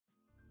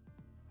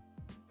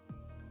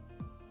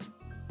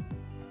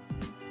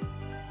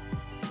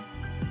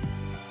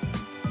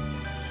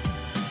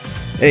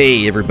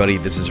Hey everybody,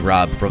 this is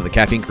Rob from the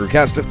Caffeine Crew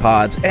cast of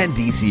pods and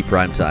DC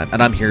Primetime,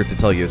 and I'm here to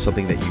tell you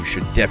something that you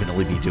should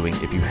definitely be doing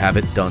if you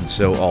haven't done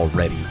so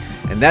already,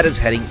 and that is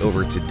heading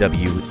over to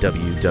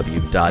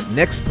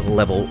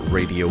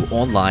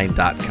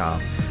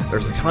www.nextlevelradioonline.com.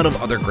 There's a ton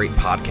of other great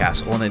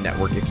podcasts on the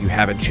network if you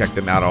haven't checked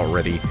them out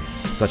already,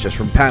 such as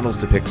From Panels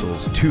to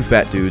Pixels, Two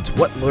Fat Dudes,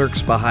 What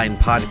Lurks Behind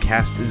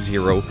Podcast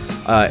Zero,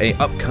 a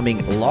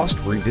upcoming Lost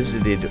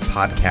Revisited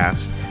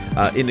podcast,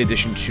 in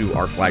addition to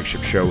our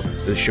flagship show,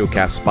 the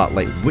Showcast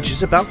Spotlight, which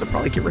is about to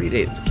probably get ready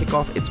to kick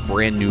off its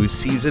brand new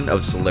season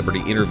of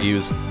celebrity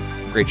interviews.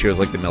 Great shows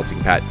like The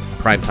Melting Pat,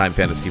 Primetime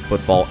Fantasy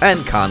Football,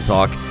 and Con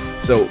Talk.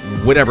 So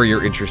whatever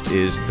your interest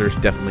is, there's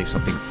definitely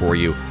something for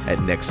you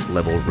at Next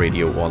Level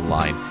Radio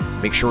Online.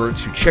 Make sure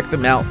to check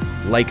them out,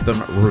 like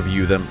them,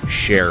 review them,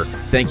 share.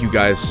 Thank you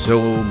guys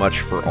so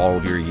much for all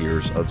of your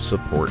years of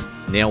support.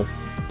 Now,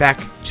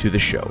 back to the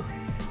show.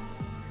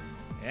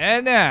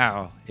 And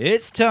now,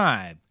 it's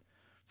time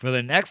for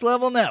the Next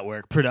Level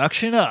Network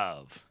production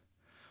of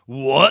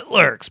What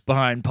Lurks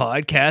Behind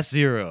Podcast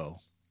Zero,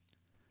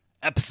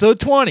 Episode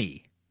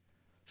 20,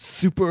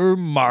 Super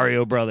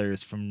Mario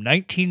Brothers from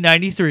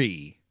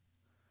 1993.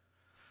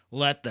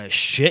 Let the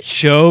shit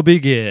show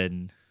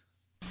begin.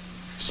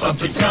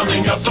 Something's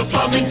coming up the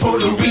plumbing for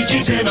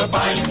Luigi's in a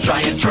bind.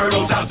 Giant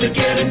turtles out to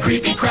get him,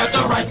 creepy crabs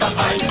are right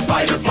behind.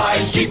 Fighter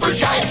flies, jeepers,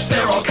 yikes,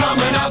 they're all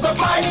coming out the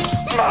pipes.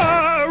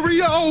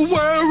 Mario,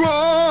 where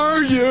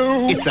are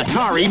you? It's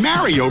Atari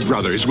Mario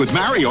Brothers with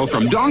Mario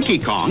from Donkey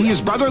Kong, his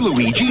brother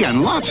Luigi,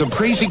 and lots of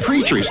crazy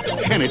creatures.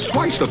 And it's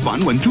twice the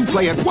fun when two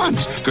play at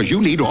once, because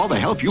you need all the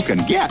help you can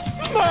get.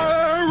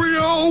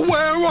 Mario,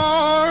 where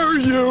are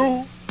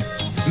you?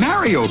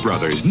 Mario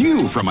Brothers,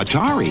 new from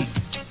Atari.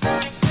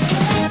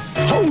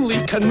 Holy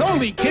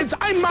cannoli, kids,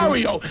 I'm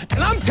Mario,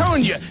 and I'm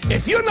telling you,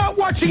 if you're not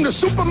watching the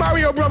Super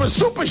Mario Bros.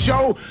 Super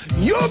Show,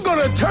 you're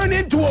gonna turn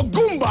into a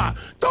Goomba.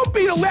 Don't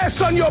be the last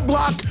on your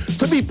block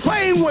to be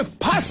playing with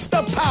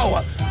pasta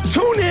power.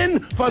 Tune in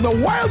for the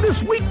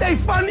wildest weekday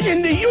fun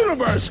in the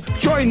universe.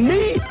 Join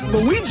me,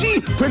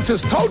 Luigi,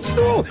 Princess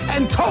Toadstool,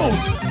 and Toad.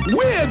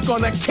 We're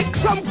gonna kick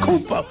some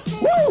Koopa.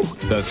 Woo!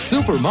 The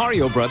Super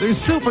Mario Brothers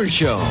Super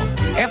Show.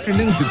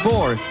 Afternoons at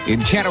 4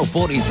 in Channel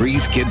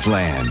 43's Kids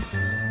Land.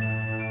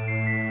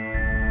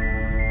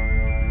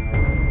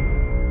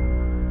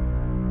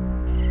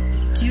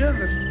 Do you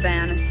ever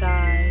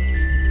fantasize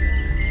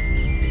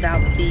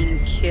about being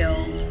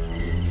killed?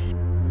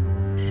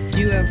 Do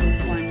you ever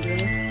wonder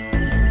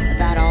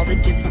about all the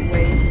different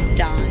ways of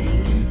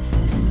dying?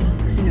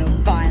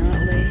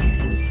 Violently?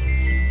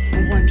 I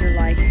wonder,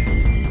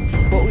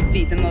 what would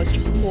be the most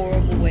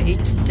horrible way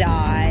to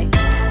die?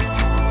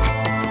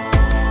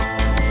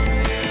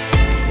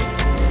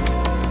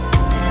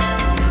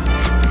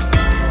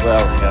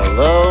 Well,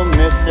 hello,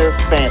 Mr.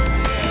 Fancy.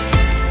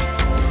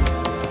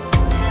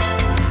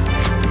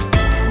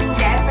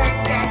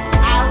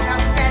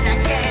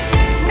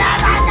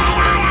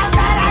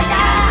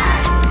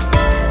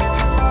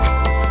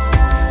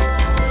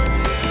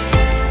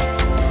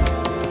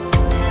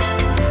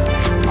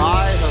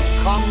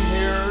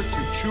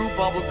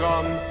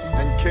 Bubblegum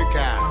and kick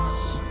ass.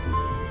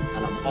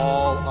 And I'm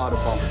all out of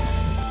bubblegum.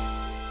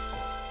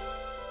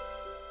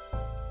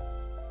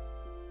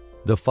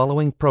 The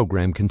following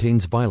program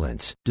contains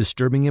violence,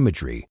 disturbing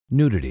imagery,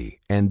 nudity,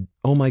 and,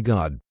 oh my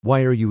god,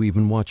 why are you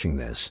even watching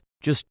this?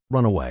 Just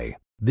run away.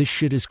 This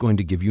shit is going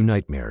to give you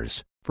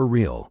nightmares. For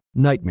real.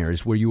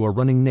 Nightmares where you are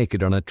running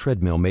naked on a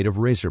treadmill made of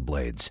razor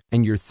blades,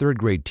 and your third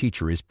grade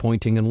teacher is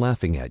pointing and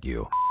laughing at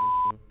you.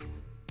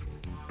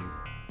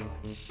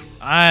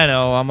 I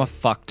know, I'm a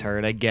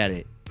fucktard. I get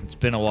it. It's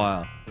been a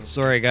while.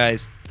 Sorry,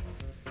 guys.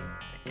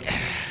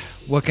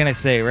 What can I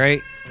say,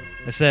 right?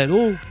 I said,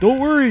 oh, don't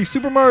worry,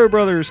 Super Mario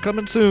Brothers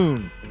coming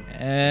soon.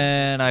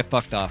 And I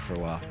fucked off for a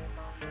while.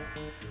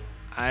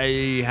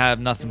 I have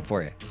nothing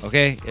for you,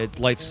 okay?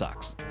 Life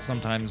sucks.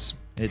 Sometimes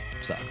it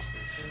sucks.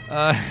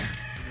 I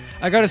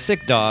got a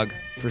sick dog,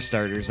 for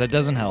starters. That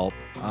doesn't help.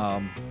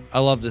 I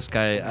love this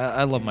guy.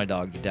 I love my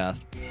dog to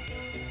death.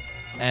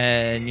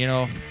 And,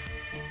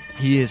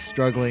 he is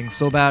struggling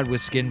so bad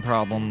with skin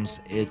problems.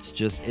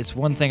 It's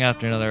one thing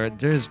after another.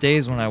 There's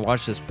days when I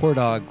watch this poor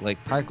dog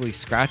practically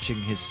scratching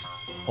his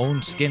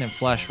own skin and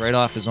flesh right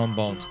off his own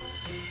bones.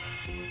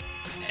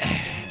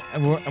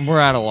 And we're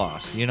at a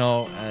loss. They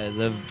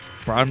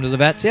brought him to the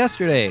vets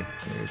yesterday.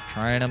 They're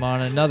trying him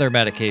on another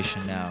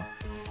medication now.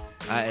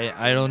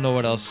 I don't know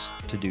what else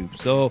to do.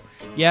 So,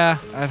 yeah,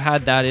 I've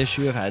had that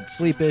issue. I've had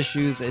sleep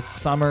issues. It's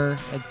summer.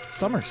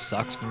 Summer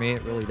sucks for me.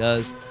 It really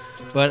does.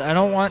 But I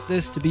don't want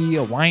this to be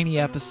a whiny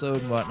episode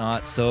and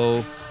whatnot.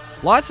 So,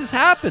 lots has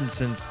happened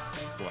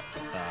since,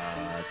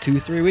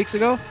 2-3 weeks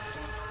ago?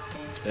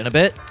 It's been a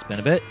bit.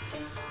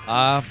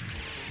 A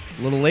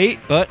little late,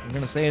 but I'm going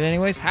to say it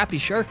anyways. Happy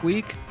Shark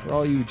Week for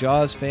all you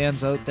Jaws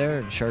fans out there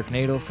and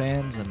Sharknado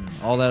fans and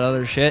all that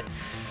other shit.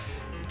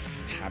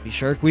 Happy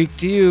Shark Week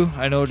to you.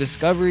 I know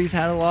Discovery's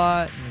had a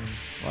lot. And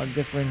a lot of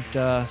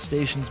different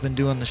stations been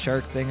doing the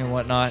shark thing and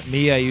whatnot.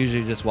 Me, I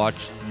usually just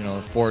watch,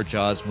 4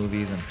 Jaws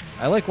movies, and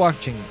I like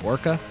watching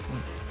Orca.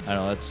 I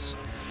know it's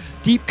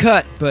deep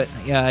cut, but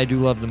yeah, I do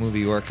love the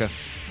movie Orca.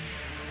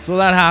 So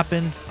that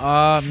happened.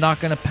 I'm not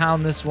going to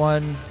pound this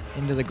one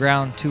into the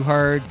ground too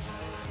hard.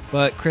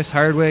 But Chris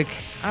Hardwick,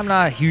 I'm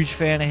not a huge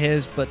fan of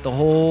his, but the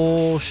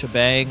whole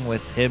shebang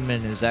with him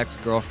and his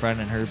ex-girlfriend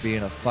and her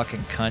being a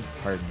fucking cunt,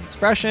 pardon the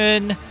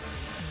expression.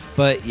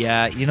 But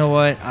yeah, you know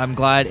what? I'm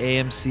glad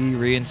AMC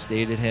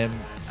reinstated him.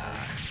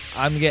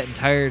 I'm getting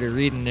tired of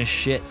reading this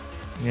shit.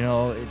 You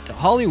know,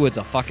 Hollywood's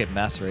a fucking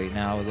mess right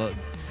now.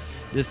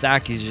 This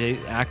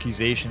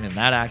accusation and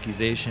that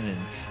accusation, and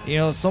you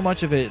know, so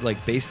much of it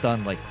like based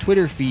on like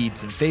Twitter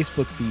feeds and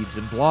Facebook feeds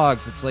and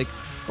blogs. It's like,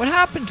 what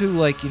happened to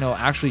like, you know,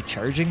 actually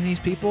charging these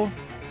people?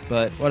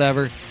 But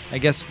whatever. I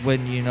guess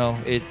when you know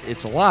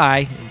it's a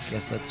lie, I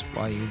guess that's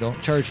why you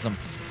don't charge them.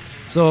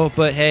 So,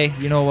 but hey,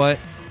 you know what?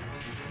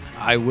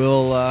 I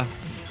will.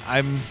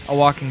 I'm a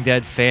Walking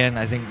Dead fan.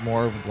 I think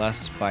more or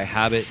less by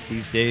habit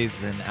these days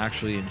than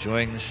actually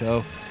enjoying the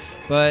show.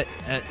 But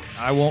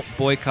I won't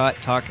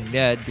boycott Talking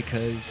Dead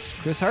because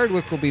Chris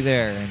Hardwick will be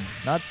there. And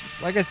not,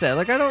 like I said,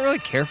 like I don't really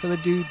care for the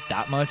dude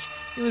that much.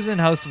 He was in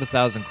House of a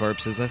Thousand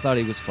Corpses. I thought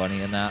he was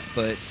funny in that.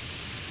 But,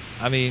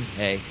 I mean,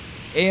 hey,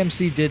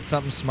 AMC did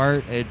something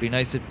smart. It'd be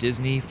nice if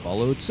Disney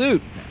followed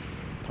suit.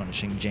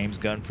 Punishing James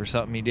Gunn for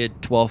something he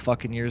did 12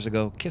 fucking years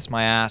ago. Kiss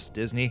my ass,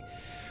 Disney.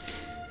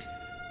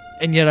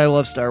 And yet I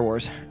love Star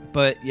Wars.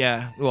 But,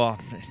 yeah, well,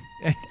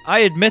 I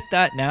admit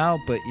that now,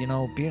 but you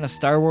know, being a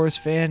Star Wars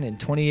fan in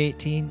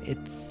 2018,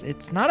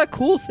 it's not a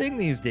cool thing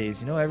these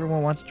days. You know,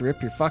 everyone wants to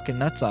rip your fucking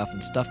nuts off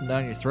and stuff them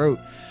down your throat.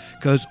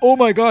 Because, oh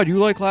my god, you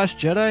like Last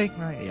Jedi?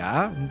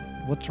 Yeah,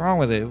 what's wrong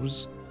with it? It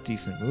was a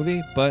decent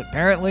movie, but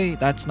apparently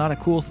that's not a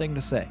cool thing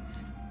to say.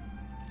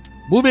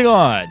 Moving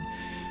on.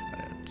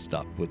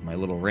 Stop with my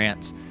little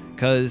rants.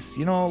 Because,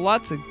 you know,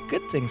 lots of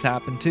good things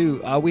happened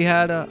too. We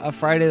had a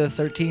Friday the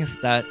 13th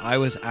that I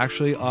was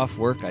actually off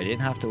work. I didn't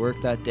have to work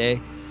that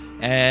day.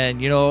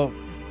 And, you know,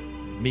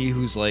 me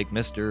who's like,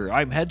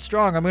 I'm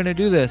headstrong, I'm going to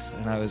do this.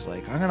 And I was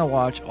like, I'm going to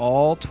watch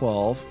all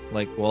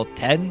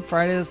 10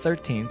 Friday the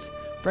 13th,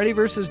 Freddy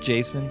vs.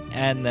 Jason,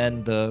 and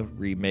then the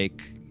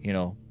remake, you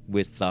know,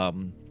 with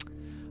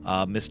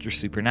Mr.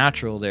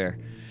 Supernatural there.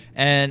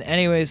 And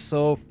anyways,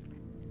 so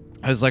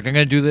I was like, I'm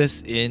going to do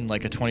this in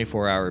like a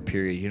 24-hour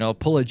period, you know,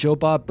 pull a Joe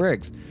Bob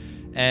Briggs.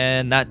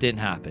 And that didn't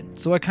happen.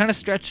 So I kind of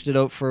stretched it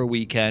out for a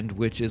weekend,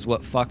 which is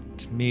what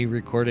fucked me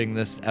recording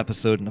this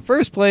episode in the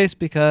first place,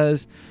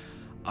 because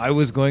I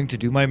was going to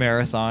do my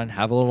marathon,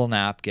 have a little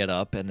nap, get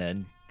up, and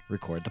then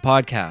record the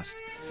podcast.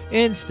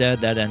 Instead,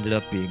 that ended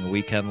up being a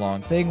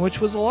weekend-long thing,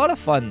 which was a lot of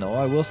fun, though,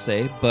 I will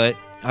say. But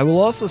I will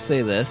also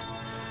say this.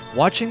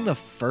 Watching the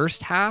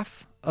first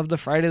half of the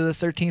Friday the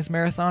 13th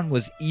marathon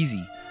was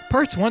easy.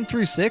 Parts 1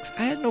 through 6,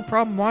 I had no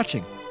problem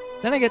watching.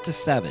 Then I get to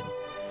 7.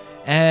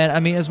 And I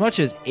mean, as much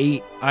as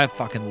 8, I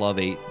fucking love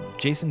 8.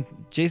 Jason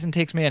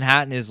Takes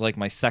Manhattan is like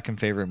my second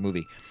favorite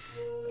movie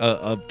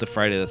of the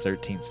Friday the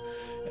 13th.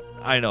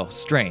 I know,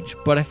 strange,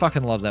 but I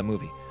fucking love that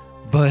movie.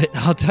 But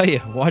I'll tell you,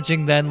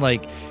 watching then,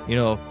 like, you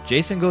know,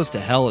 Jason Goes to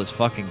Hell is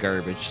fucking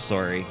garbage.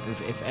 Sorry.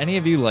 If any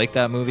of you like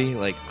that movie,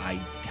 like, I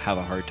have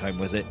a hard time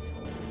with it.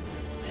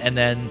 And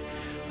then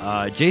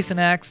Jason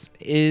X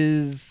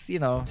is, you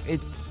know,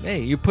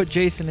 hey, you put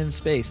Jason in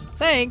space.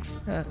 Thanks.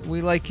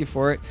 We like you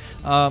for it.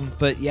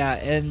 But yeah,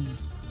 and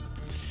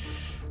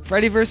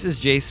Freddy vs.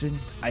 Jason,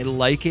 I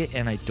like it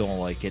and I don't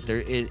like it.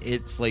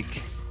 It's like,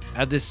 I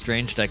have this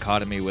strange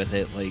dichotomy with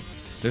it. Like,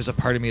 there's a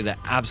part of me that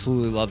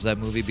absolutely loves that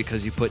movie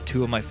because you put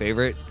two of my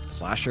favorite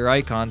slasher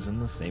icons in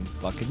the same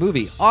fucking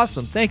movie.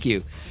 Awesome, thank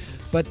you.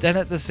 But then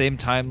at the same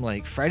time,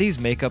 like, Freddy's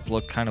makeup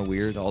looked kind of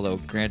weird, although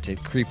granted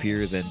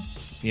creepier than,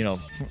 you know,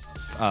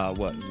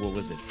 what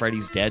was it?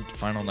 Freddy's Dead,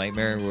 Final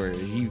Nightmare, where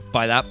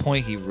by that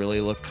point he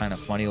really looked kind of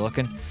funny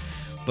looking.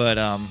 But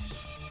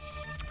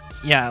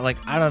yeah, like,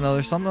 I don't know,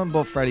 there's something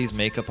about Freddy's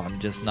makeup I'm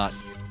just not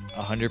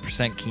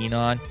 100% keen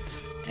on.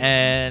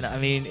 And I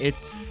mean,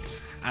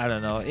 I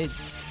don't know,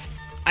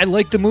 I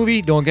like the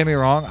movie, don't get me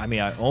wrong. I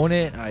mean, I own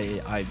it.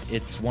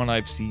 It's one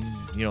I've seen,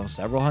 you know,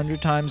 several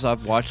hundred times.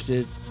 I've watched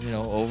it, you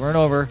know, over and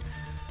over.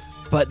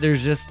 But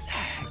there's just,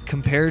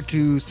 compared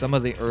to some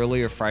of the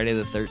earlier Friday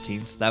the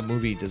 13th, that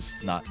movie does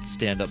not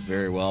stand up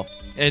very well.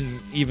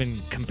 And even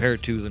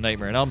compared to the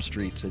Nightmare on Elm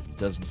Street, it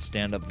doesn't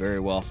stand up very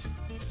well.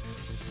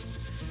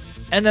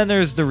 And then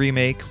there's the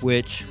remake,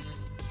 which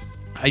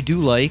I do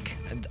like.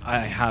 I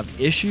have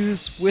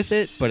issues with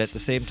it, but at the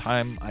same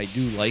time, I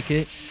do like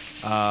it.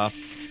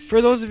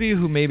 For those of you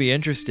who may be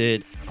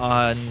interested,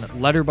 on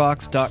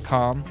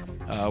Letterboxd.com,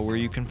 where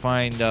you can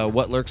find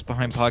What Lurks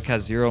Behind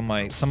Podcast Zero,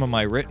 some of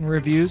my written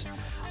reviews,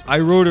 I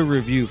wrote a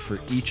review for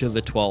each of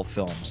the 12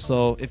 films.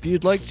 So if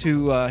you'd like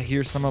to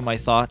hear some of my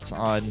thoughts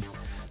on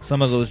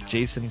some of those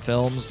Jason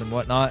films and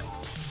whatnot,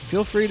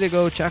 feel free to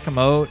go check them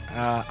out.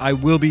 I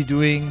will be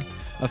doing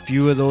a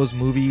few of those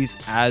movies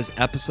as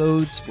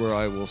episodes where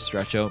I will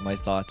stretch out my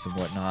thoughts and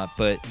whatnot.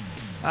 But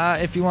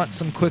if you want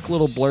some quick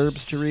little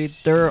blurbs to read,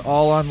 they're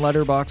all on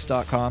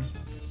Letterboxd.com.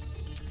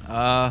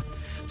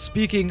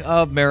 Speaking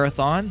of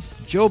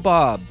marathons, Joe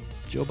Bob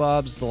Joe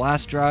Bob's The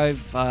Last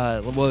Drive,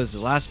 what was it?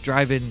 Last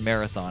Drive-In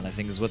Marathon, I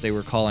think is what they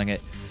were calling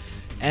it.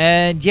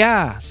 And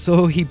yeah,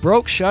 so he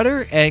broke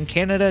Shudder, and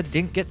Canada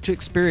didn't get to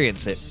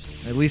experience it,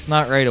 at least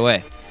not right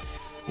away.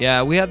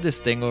 Yeah, we have this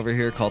thing over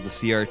here called the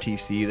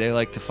CRTC. They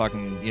like to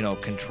fucking,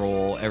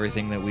 control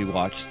everything that we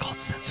watch. It's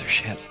called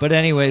censorship. But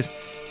anyways,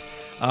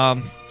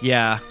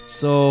 yeah,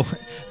 so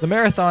the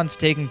marathon's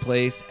taking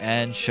place,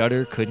 and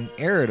Shudder couldn't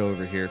air it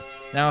over here.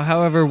 Now,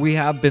 however, we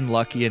have been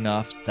lucky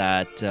enough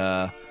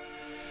that,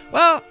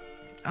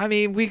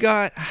 we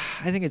got,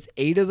 I think it's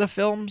 8 of the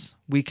films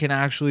we can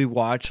actually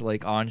watch,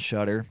 like, on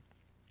Shudder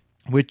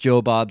with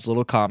Joe Bob's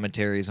little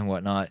commentaries and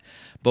whatnot.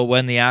 But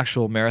when the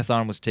actual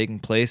marathon was taking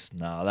place,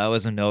 no, that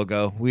was a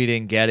no-go. We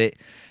didn't get it.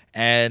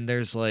 And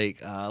there's,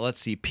 like, let's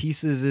see,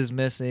 Pieces is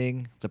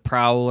missing, The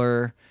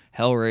Prowler,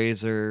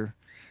 Hellraiser,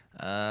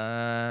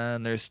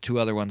 and there's 2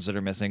 other ones that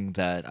are missing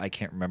that I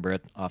can't remember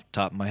it off the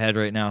top of my head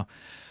right now.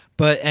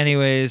 But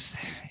anyways,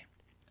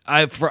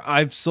 I've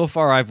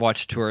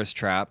watched Tourist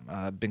Trap.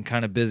 I've been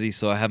kind of busy,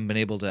 so I haven't been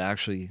able to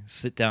actually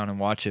sit down and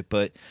watch it.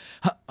 But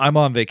I'm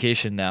on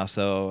vacation now,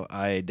 so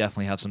I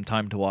definitely have some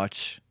time to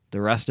watch the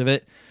rest of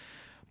it.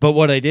 But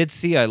what I did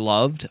see, I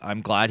loved.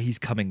 I'm glad he's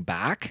coming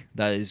back.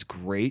 That is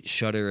great.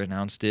 Shudder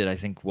announced it, I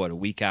think, a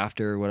week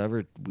after or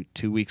whatever,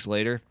 2 weeks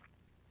later,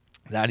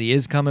 that he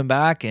is coming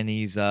back, and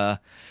he's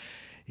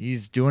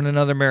doing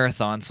another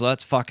marathon. So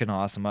that's fucking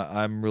awesome.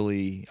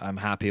 I'm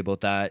happy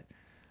about that.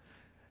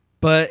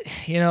 But,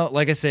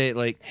 like I say,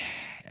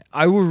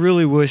 I would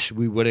really wish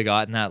we would have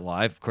gotten that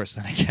live. Of course,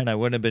 then again, I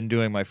wouldn't have been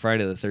doing my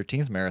Friday the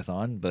 13th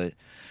marathon, but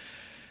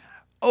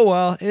oh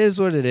well, it is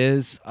what it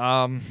is.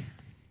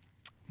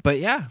 But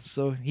yeah,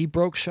 so he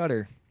broke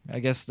Shudder. I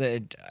guess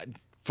that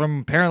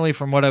from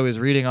what I was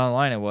reading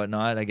online and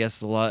whatnot, I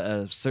guess a lot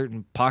of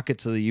certain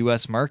pockets of the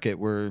U.S. market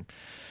were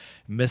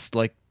missed,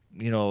 like,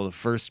 the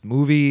first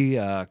movie.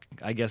 I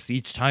guess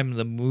each time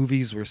the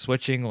movies were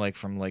switching,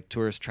 from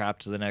Tourist Trap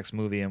to the next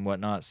movie and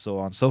whatnot, so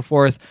on and so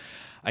forth.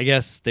 I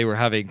guess they were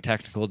having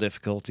technical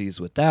difficulties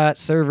with that,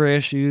 server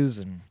issues,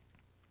 and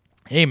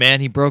hey man,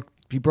 he broke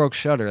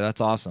Shudder.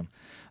 That's awesome.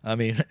 I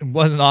mean, it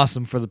wasn't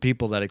awesome for the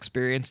people that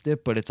experienced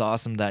it, but it's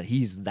awesome that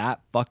he's that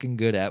fucking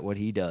good at what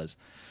he does.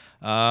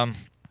 So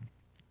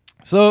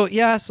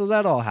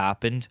that all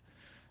happened.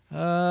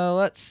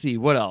 Let's see,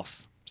 what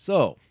else?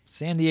 So,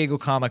 San Diego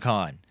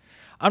Comic-Con.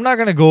 I'm not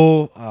going to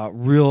go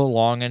real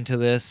long into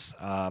this.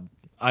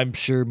 I'm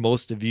sure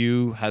most of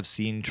you have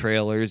seen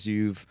trailers.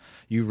 You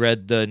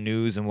read the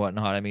news and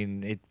whatnot. I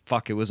mean, it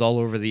was all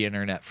over the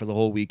internet for the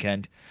whole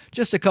weekend.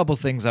 Just a couple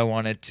things I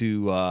wanted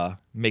to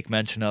make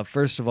mention of.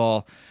 First of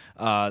all,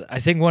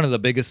 I think one of the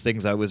biggest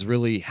things I was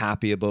really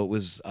happy about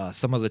was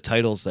some of the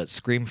titles that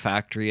Scream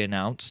Factory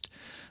announced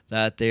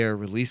that they are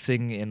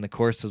releasing in the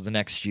course of the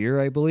next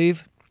year, I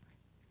believe.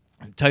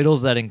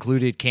 Titles that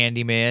included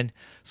Candyman,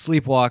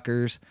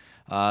 Sleepwalkers,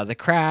 The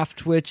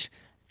Craft, which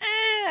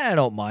I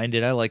don't mind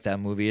it. I like that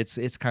movie.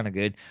 It's kind of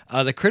good.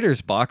 The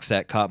Critters box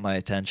set caught my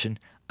attention.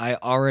 I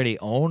already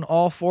own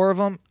all 4 of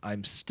them.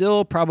 I'm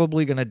still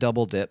probably going to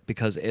double dip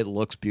because it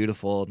looks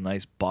beautiful,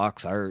 nice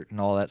box art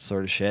and all that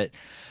sort of shit.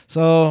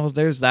 So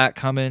there's that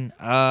coming.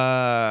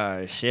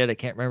 Shit, I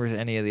can't remember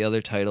any of the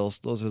other titles.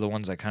 Those are the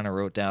ones I kind of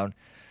wrote down.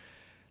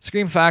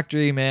 Scream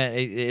Factory, man,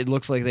 it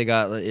looks like they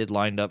got it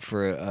lined up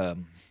for a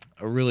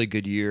really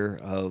good year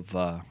of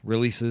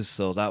releases,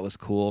 so that was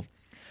cool.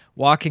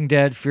 Walking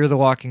Dead, Fear the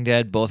Walking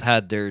Dead, both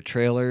had their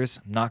trailers.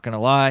 I'm not going to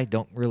lie,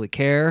 don't really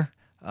care.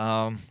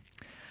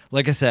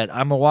 Like I said,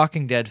 I'm a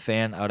Walking Dead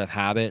fan out of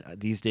habit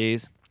these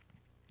days.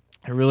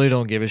 I really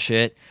don't give a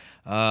shit.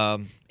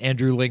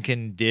 Andrew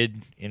Lincoln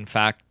did, in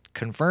fact,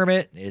 confirm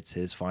it. It's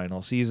his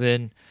final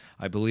season.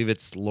 I believe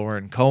it's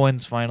Lauren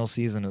Cohen's final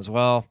season as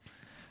well.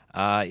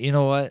 You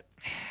know what?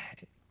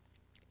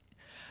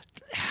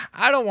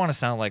 I don't want to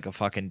sound like a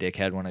fucking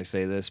dickhead when I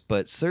say this,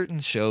 but certain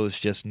shows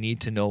just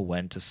need to know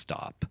when to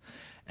stop.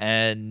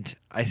 And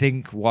I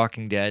think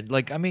Walking Dead,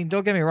 don't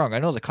get me wrong, I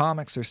know the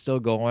comics are still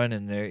going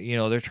and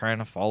they're trying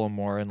to follow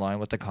more in line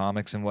with the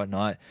comics and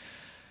whatnot.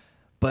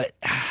 But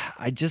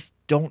I just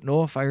don't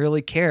know if I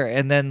really care.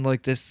 And then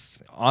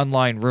this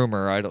online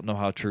rumor, I don't know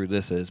how true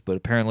this is, but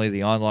apparently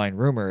the online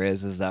rumor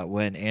is that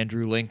when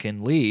Andrew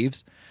Lincoln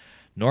leaves,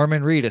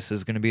 Norman Reedus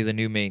is going to be the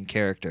new main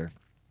character.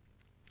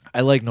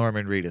 I like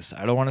Norman Reedus.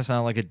 I don't want to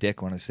sound like a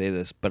dick when I say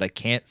this, but I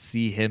can't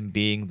see him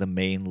being the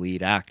main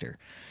lead actor.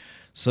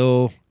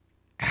 So,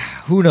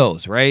 who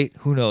knows, right?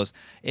 Who knows?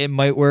 It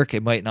might work,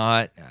 it might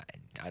not.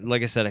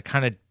 Like I said, I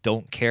kind of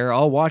don't care.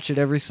 I'll watch it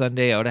every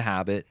Sunday out of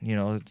habit,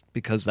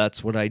 because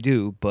that's what I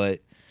do.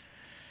 But,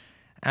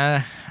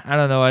 I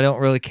don't know. I don't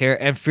really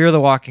care. And Fear the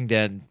Walking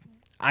Dead,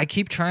 I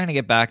keep trying to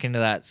get back into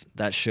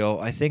that show.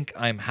 I think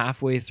I'm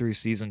halfway through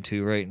season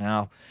 2 right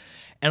now.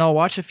 And I'll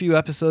watch a few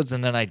episodes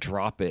and then I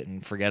drop it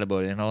and forget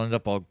about it. And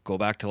I'll go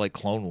back to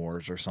Clone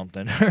Wars or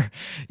something.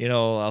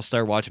 I'll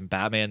start watching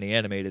Batman the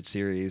Animated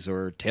Series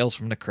or Tales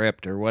from the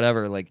Crypt or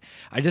whatever.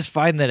 I just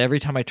find that every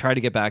time I try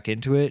to get back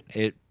into it,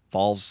 it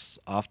falls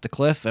off the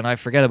cliff and I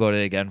forget about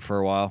it again for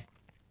a while.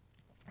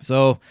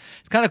 So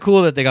it's kind of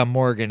cool that they got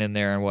Morgan in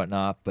there and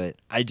whatnot, but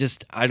I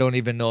don't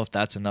even know if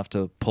that's enough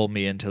to pull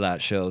me into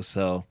that show.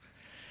 So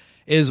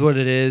it is what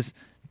it is.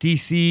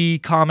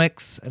 DC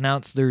Comics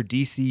announced their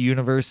DC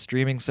Universe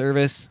streaming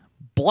service.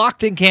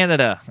 Blocked in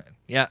Canada.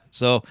 Yeah,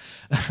 so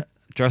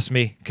trust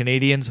me,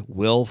 Canadians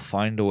will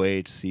find a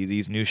way to see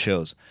these new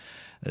shows.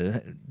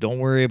 Don't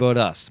worry about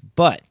us.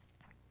 But,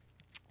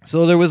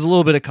 so there was a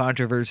little bit of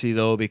controversy,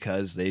 though,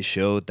 because they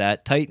showed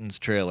that Titans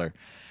trailer.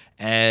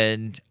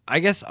 And I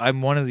guess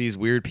I'm one of these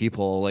weird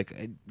people.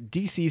 Like,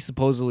 DC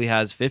supposedly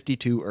has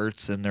 52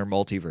 Earths in their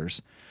multiverse.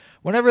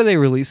 Whenever they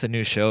release a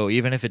new show,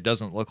 even if it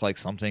doesn't look like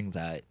something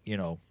that,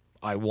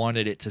 I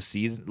wanted it to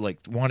see,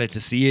 wanted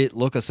to see it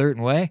look a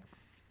certain way,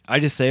 I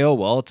just say, oh,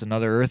 well, it's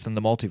another Earth in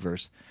the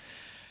multiverse.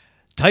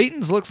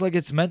 Titans looks like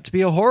it's meant to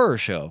be a horror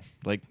show,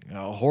 like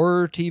a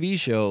horror TV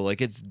show.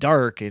 Like, it's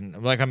dark and,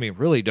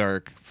 really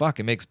dark. Fuck,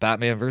 it makes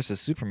Batman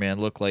versus Superman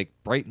look like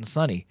bright and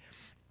sunny.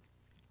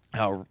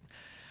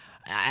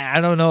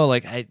 I don't know,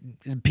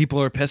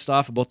 people are pissed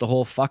off about the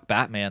whole fuck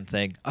Batman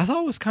thing. I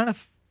thought it was kind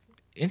of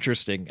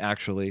interesting,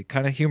 actually,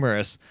 kind of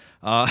humorous.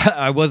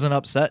 I wasn't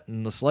upset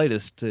in the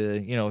slightest to,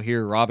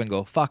 hear Robin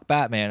go, fuck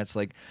Batman. It's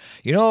like,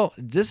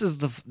 this is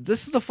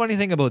the funny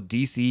thing about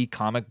DC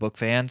comic book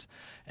fans,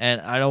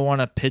 and I don't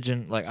want to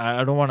pigeonhole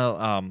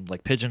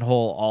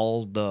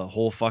all the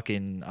whole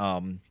fucking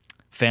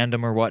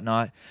fandom or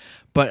whatnot.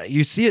 But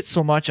you see it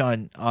so much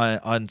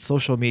on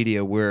social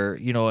media where,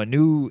 a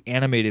new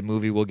animated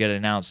movie will get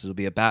announced. It'll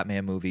be a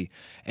Batman movie.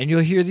 And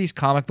you'll hear these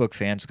comic book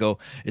fans go,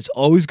 it's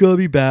always going to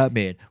be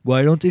Batman.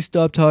 Why don't they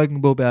stop talking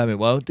about Batman?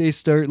 Why don't they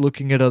start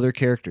looking at other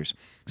characters?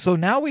 So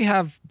now we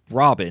have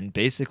Robin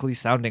basically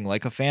sounding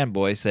like a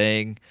fanboy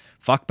saying,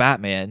 fuck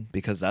Batman,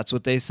 because that's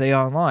what they say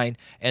online,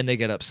 and they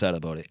get upset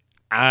about it.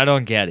 I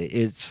don't get it.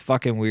 It's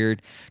fucking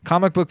weird.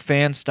 Comic book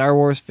fans, Star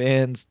Wars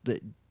fans,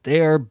 they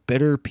are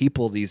bitter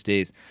people these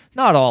days.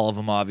 Not all of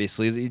them,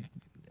 obviously.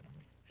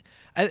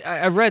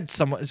 I read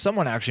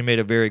someone actually made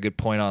a very good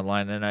point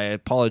online, and I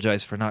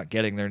apologize for not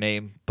getting their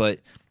name, but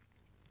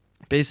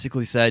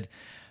basically said,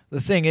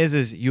 the thing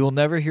is you'll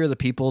never hear the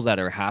people that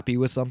are happy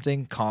with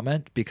something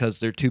comment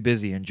because they're too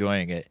busy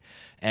enjoying it.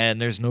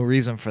 And there's no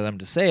reason for them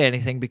to say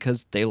anything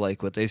because they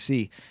like what they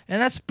see. And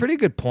that's a pretty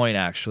good point,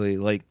 actually.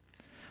 Like,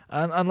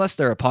 unless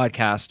they're a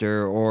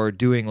podcaster or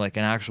doing an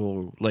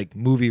actual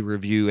movie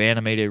review,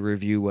 animated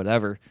review,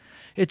 whatever,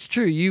 it's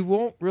true. You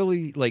won't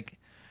really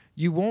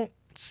you won't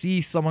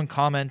see someone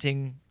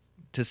commenting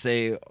to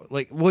say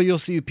you'll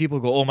see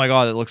people go, oh my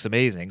God, it looks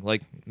amazing.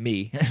 Like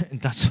me.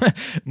 That's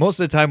most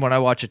of the time when I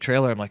watch a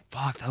trailer, I'm like,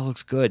 fuck, that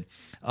looks good.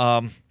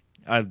 I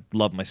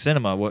love my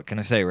cinema. What can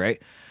I say,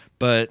 right?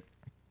 But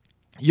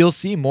you'll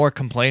see more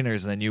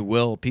complainers than you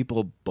will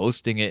people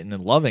boasting it and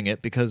loving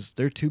it because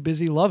they're too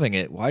busy loving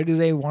it. Why do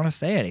they want to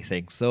say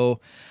anything? So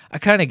I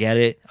kind of get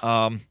it.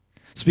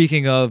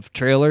 Speaking of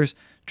trailers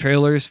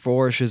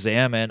for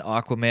Shazam and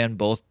Aquaman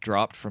both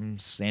dropped from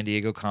San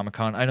Diego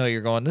Comic-Con. I know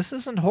you're going, this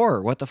isn't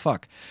horror. What the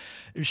fuck?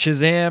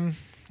 Shazam,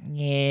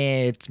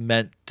 it's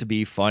meant to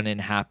be fun and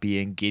happy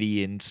and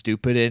giddy and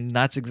stupid, and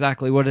that's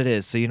exactly what it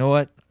is. So you know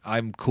what?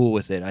 I'm cool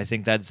with it. I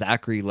think that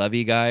Zachary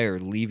Levi guy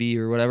or Levy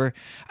or whatever,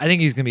 I think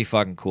he's going to be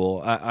fucking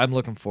cool. I'm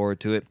looking forward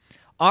to it.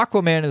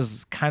 Aquaman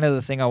is kind of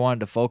the thing I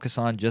wanted to focus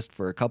on just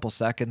for a couple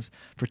seconds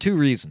for two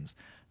reasons.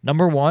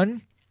 Number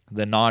one,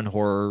 the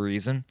non-horror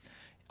reason.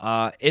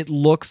 It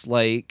looks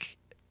like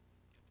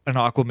an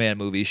Aquaman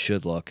movie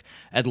should look.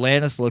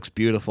 Atlantis looks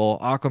beautiful.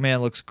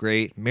 Aquaman looks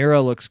great.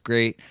 Mera looks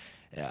great.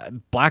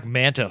 Black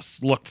Manta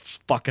looks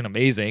fucking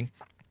amazing.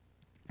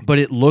 But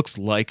it looks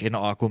like an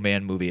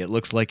Aquaman movie. It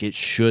looks like it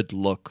should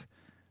look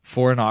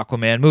for an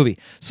Aquaman movie.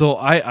 So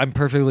I'm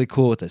perfectly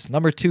cool with this.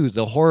 Number two,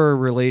 the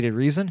horror-related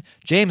reason,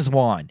 James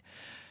Wan.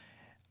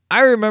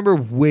 I remember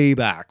way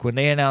back when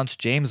they announced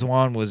James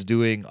Wan was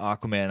doing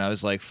Aquaman, I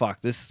was like, fuck,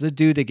 this is the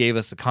dude that gave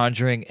us The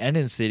Conjuring and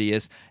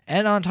Insidious.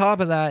 And on top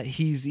of that,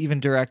 he's even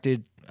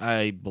directed,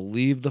 I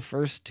believe, the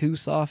first two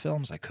Saw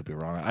films. I could be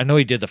wrong. I know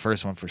he did the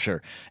first one for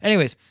sure.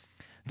 Anyways,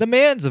 the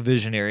man's a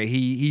visionary.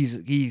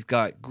 He's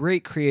got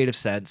great creative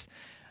sense.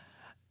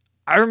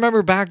 I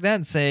remember back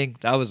then saying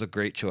that was a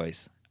great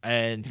choice.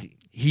 And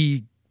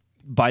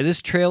by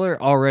this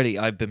trailer already,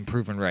 I've been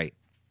proven right.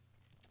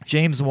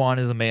 James Wan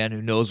is a man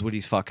who knows what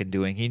he's fucking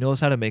doing. He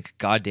knows how to make a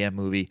goddamn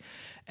movie.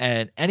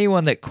 And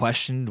anyone that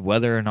questioned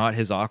whether or not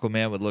his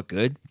Aquaman would look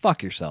good,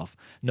 fuck yourself.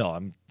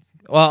 No,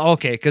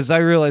 okay, because I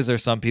realize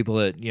there's some people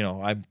that,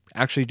 I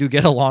actually do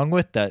get along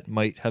with that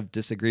might have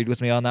disagreed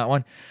with me on that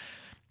one.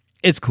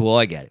 It's cool,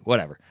 I get it,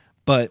 whatever.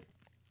 But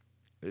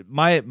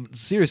my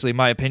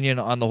opinion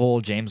on the whole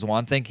James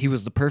Wan thing, he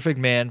was the perfect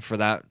man for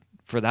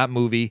that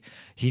movie.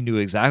 He knew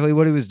exactly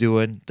what he was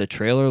doing. The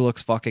trailer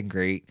looks fucking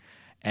great.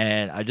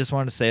 And I just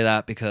wanted to say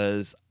that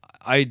because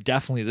I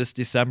definitely, this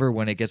December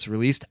when it gets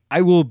released,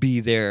 I will be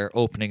there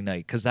opening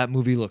night because that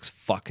movie looks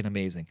fucking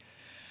amazing.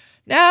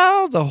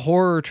 Now, the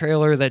horror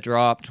trailer that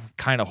dropped,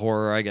 kind of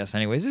horror, I guess,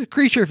 anyways, is a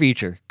creature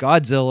feature,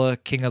 Godzilla,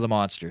 King of the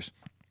Monsters.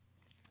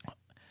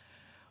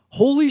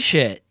 Holy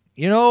shit.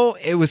 You know,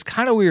 it was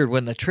kind of weird.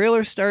 When the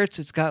trailer starts,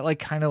 it's got like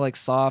kind of like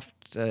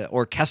soft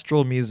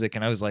orchestral music,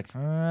 and I was like,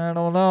 I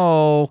don't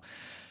know.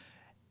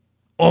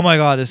 Oh my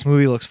God, this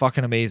movie looks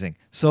fucking amazing.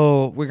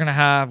 So we're going to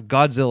have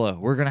Godzilla.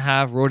 We're going to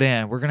have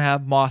Rodan. We're going to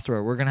have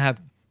Mothra. We're going to have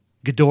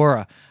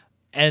Ghidorah.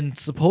 And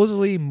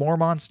supposedly more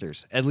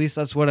monsters. At least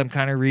that's what I'm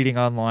kind of reading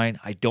online.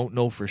 I don't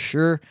know for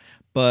sure,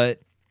 but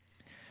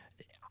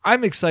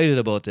I'm excited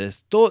about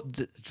this.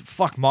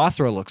 Fuck,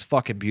 Mothra looks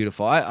fucking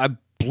beautiful. I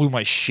blew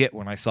my shit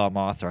when I saw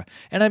Mothra.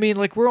 And I mean,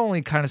 like, we're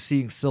only kind of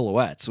seeing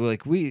silhouettes. So,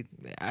 like,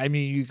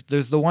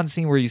 there's the one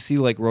scene where you see,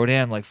 like,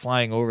 Rodan, like,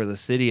 flying over the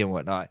city and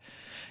whatnot.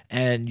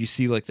 And you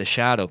see, like, the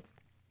shadow.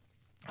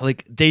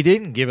 Like, they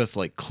didn't give us,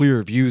 like,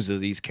 clear views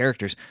of these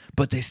characters,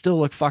 but they still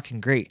look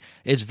fucking great.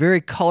 It's very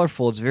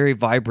colorful. It's very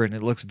vibrant.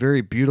 It looks very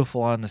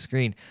beautiful on the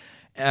screen.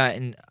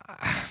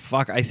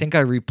 Fuck, I think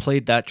I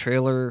replayed that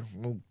trailer,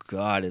 oh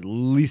God, at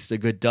least a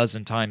good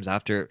dozen times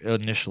after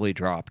it initially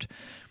dropped.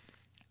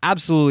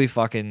 Absolutely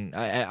fucking,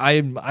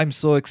 I'm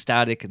so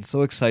ecstatic and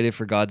so excited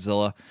for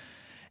Godzilla.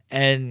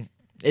 And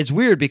it's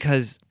weird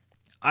because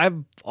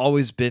I've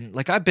always been,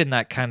 like, I've been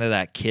that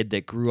kid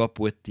that grew up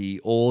with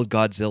the old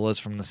Godzillas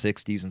from the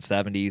 60s and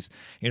 70s.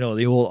 You know,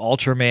 the old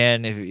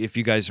Ultraman, if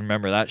you guys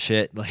remember that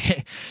shit.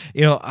 Like,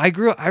 you know, I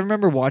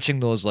remember watching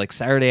those, like,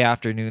 Saturday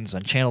afternoons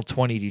on Channel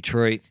 20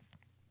 Detroit.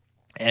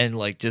 And,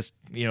 like, just,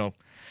 you know,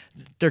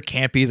 they're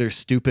campy, they're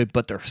stupid,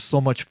 but they're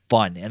so much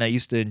fun. And I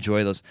used to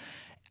enjoy those.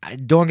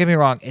 Don't get me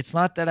wrong. It's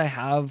not that I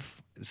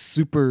have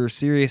super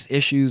serious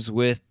issues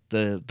with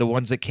the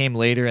ones that came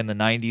later in the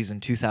 90s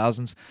and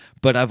 2000s,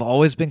 but I've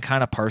always been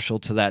kind of partial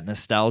to that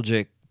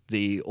nostalgic,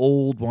 the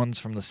old ones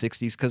from the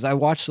 60s, because I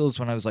watched those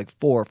when I was like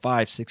 4,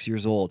 5, 6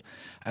 years old.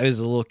 I was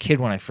a little kid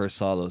when I first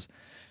saw those,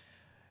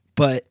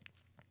 but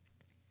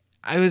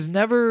I was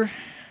never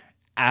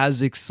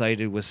as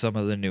excited with some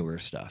of the newer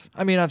stuff.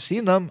 I mean, I've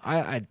seen them.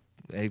 I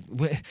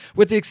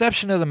with the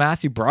exception of the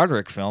Matthew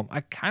Broderick film, I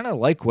kind of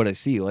like what I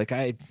see. Like,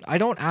 I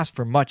don't ask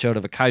for much out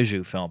of a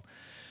kaiju film,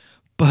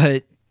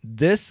 but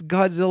this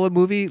Godzilla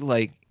movie,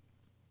 like,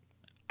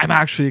 I'm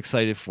actually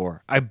excited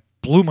for. I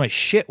blew my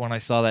shit when I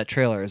saw that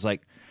trailer. I was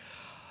like,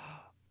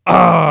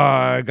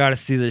 I gotta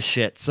see this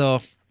shit.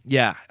 So,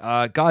 yeah,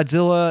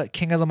 Godzilla,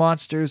 King of the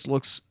Monsters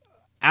looks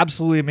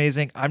absolutely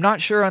amazing. I'm not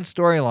sure on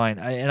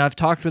storyline, and I've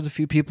talked with a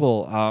few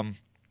people.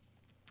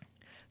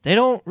 They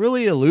don't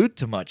really allude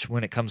to much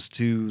when it comes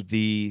to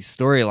the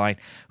storyline.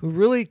 We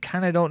really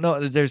kind of don't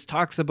know. There's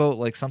talks about,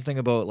 like, something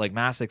about, like,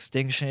 mass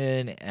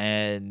extinction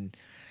and...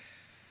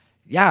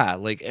 yeah,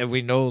 like, and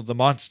we know the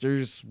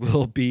monsters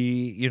will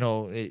be, you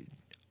know,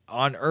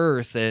 on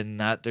Earth, and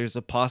that there's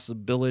a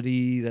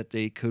possibility that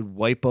they could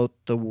wipe out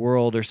the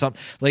world or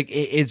something. Like,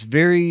 it's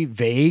very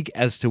vague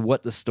as to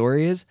what the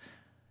story is.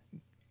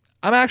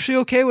 I'm actually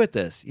okay with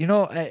this, you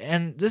know,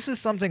 and this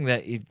is something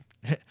that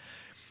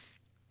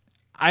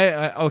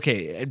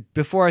okay,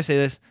 before I say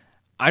this,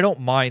 I don't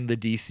mind the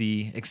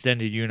DC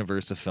extended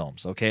universe of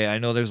films, okay? I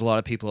know there's a lot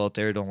of people out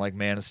there who don't like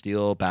Man of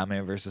Steel,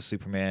 Batman versus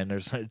Superman.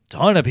 There's a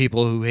ton of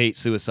people who hate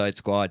Suicide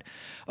Squad.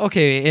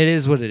 Okay, it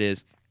is what it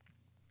is.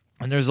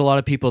 And there's a lot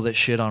of people that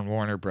shit on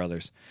Warner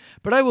Brothers.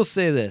 But I will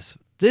say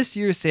this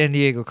year's San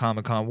Diego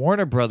Comic-Con,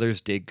 Warner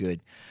Brothers did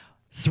good.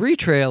 3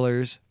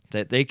 trailers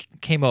that they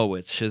came out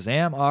with,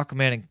 Shazam,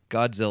 Aquaman, and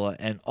Godzilla,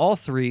 and all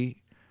 3,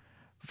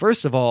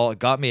 first of all, it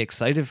got me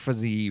excited for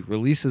the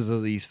releases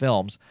of these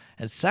films.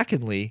 And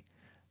secondly,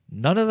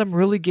 none of them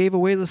really gave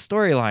away the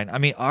storyline. I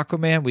mean,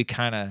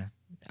 Aquaman,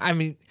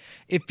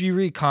 if you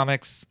read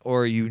comics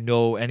or you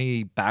know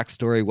any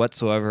backstory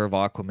whatsoever of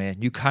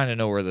Aquaman, you kind of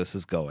know where this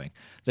is going.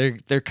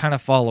 They're kind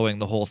of following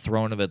the whole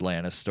Throne of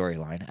Atlantis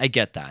storyline. I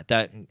get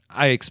that.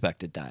 I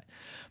expected that.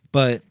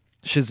 But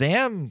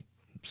Shazam,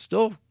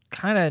 still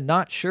kind of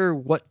not sure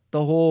what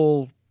the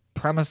whole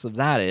premise of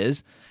that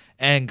is.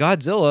 And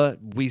Godzilla,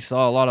 we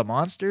saw a lot of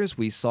monsters.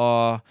 We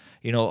saw,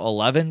 you know,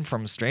 11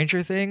 from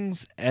Stranger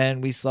Things,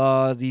 and we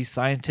saw these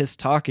scientists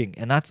talking,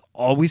 and that's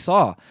all we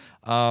saw.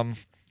 And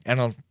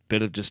a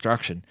bit of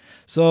destruction.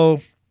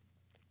 So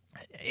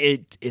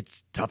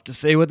it's tough to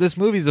say what this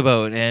movie's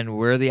about and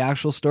where the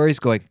actual story's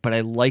going, but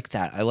I like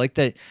that. I like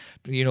that,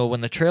 you know,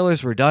 when the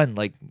trailers were done,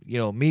 like, you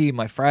know, me,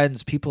 my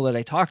friends, people that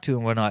I talked to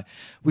and whatnot,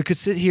 we could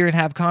sit here and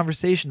have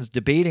conversations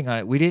debating on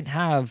it. We didn't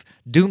have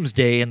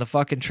Doomsday in the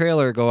fucking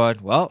trailer going,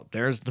 well,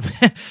 there's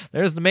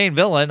the main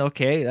villain.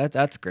 Okay,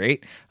 that's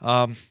great.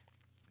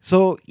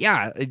 So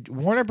yeah,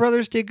 Warner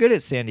Brothers did good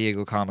at San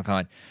Diego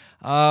Comic-Con.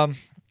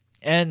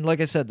 And like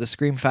I said, the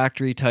Scream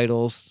Factory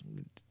titles,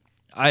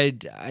 I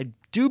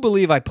do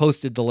believe I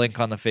posted the link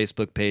on the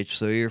Facebook page,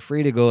 so you're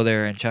free to go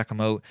there and check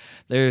them out.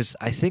 There's,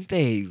 I think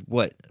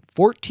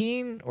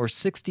 14 or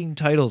 16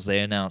 titles they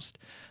announced.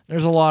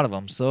 There's a lot of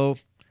them, so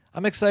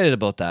I'm excited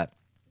about that.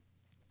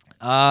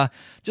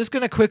 Just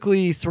going to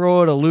quickly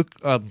throw out a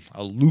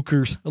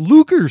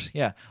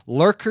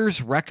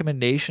Lurkers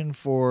recommendation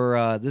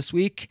for this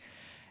week.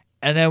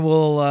 And then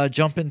we'll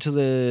jump into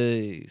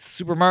the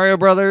Super Mario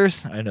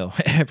Brothers. I know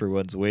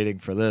everyone's waiting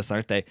for this,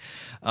 aren't they?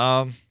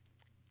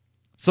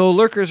 So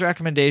Lurker's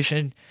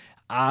recommendation.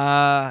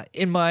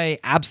 In my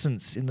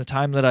absence, in the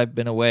time that I've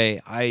been away,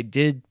 I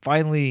did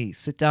finally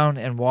sit down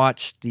and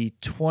watch the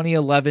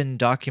 2011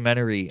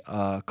 documentary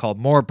called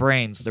More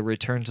Brains, The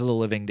Return to the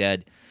Living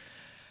Dead.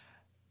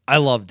 I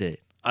loved it.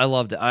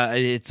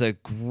 It's a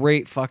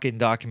great fucking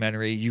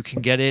documentary. You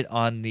can get it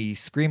on the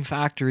Scream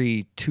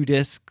Factory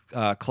 2-disc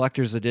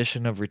collector's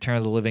edition of Return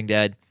of the Living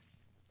Dead,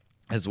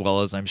 as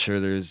well as I'm sure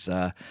there's,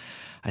 I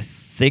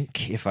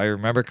think, if I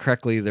remember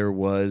correctly, there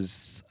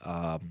was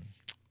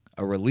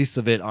a release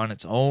of it on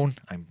its own.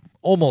 I'm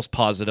almost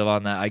positive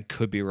on that. I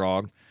could be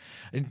wrong.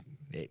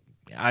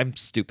 I'm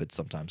stupid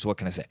sometimes. What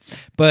can I say?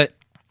 But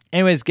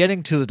anyways,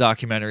 getting to the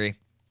documentary,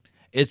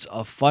 it's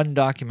a fun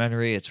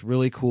documentary. It's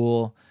really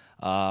cool.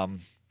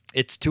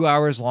 It's 2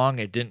 hours long.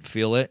 It didn't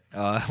feel it.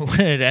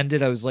 When it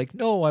ended, I was like,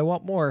 no, I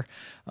want more.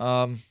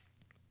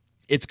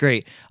 It's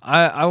great.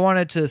 I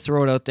wanted to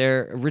throw it out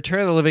there.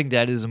 Return of the Living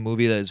Dead is a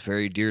movie that is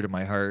very dear to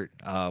my heart.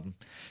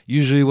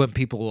 Usually when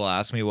people will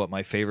ask me what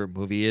my favorite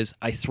movie is,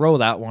 I throw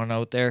that one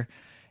out there.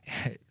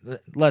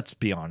 Let's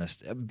be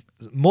honest.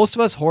 Most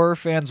of us horror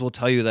fans will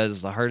tell you that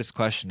is the hardest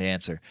question to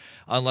answer,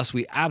 unless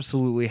we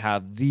absolutely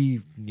have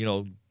the,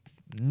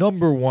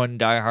 number one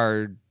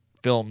diehard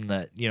film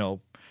that,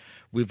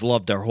 we've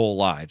loved our whole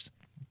lives.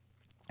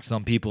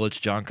 Some people it's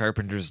John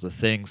Carpenter's The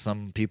Thing.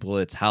 Some people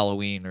it's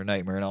Halloween or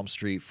Nightmare on Elm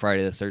Street,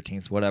 Friday the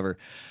 13th, whatever.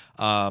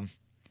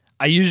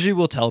 I usually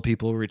will tell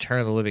people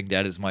Return of the Living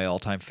Dead is my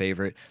all-time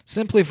favorite,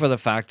 simply for the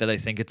fact that I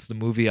think it's the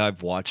movie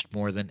I've watched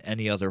more than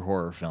any other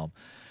horror film.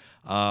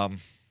 And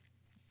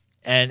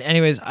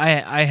anyways,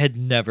 I had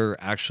never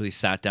actually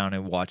sat down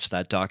and watched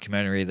that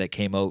documentary that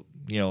came out,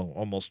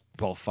 almost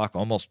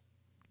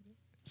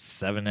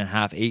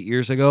 7.5, 8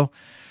 years ago.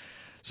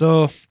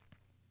 So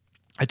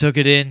I took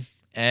it in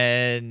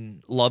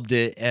and loved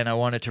it, and I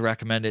wanted to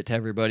recommend it to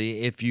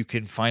everybody. If you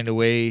can find a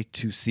way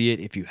to see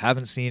it, if you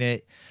haven't seen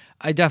it,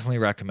 I definitely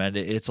recommend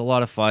it. It's a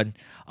lot of fun.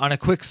 On a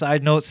quick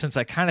side note, since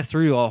I kind of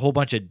threw a whole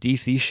bunch of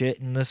DC shit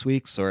in this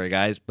week, sorry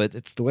guys, but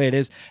it's the way it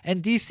is.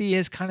 And DC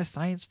is kind of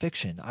science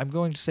fiction. I'm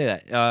going to say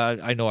that.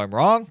 I know I'm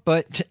wrong,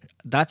 but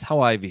that's how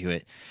I view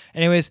it.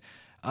 Anyways,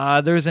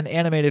 there's an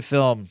animated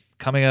film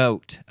coming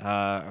out,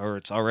 or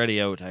it's already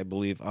out, I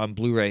believe, on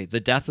Blu-ray, The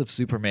Death of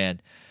Superman.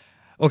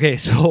 Okay,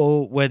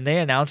 so when they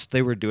announced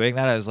they were doing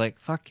that, I was like,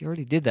 fuck, you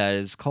already did that.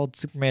 It's called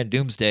Superman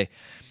Doomsday.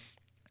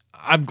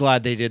 I'm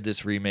glad they did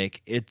this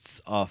remake.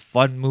 It's a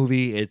fun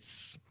movie.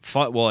 It's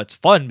fun. Well, it's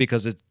fun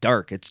because it's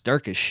dark. It's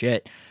dark as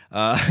shit.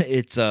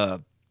 It's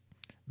a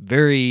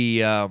very,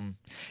 you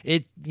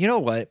know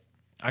what?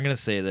 I'm going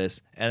to say this,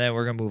 and then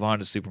we're going to move on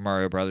to Super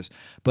Mario Brothers.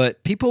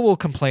 But people will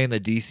complain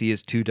that DC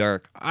is too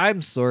dark.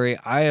 I'm sorry.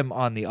 I am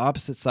on the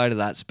opposite side of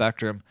that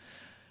spectrum.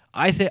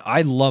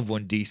 I love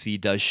when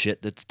DC does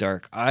shit that's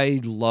dark.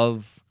 I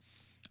love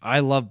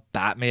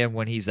Batman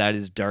when he's at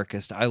his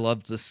darkest. I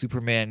love the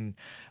Superman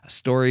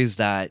stories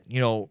that,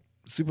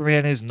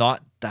 Superman is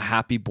not the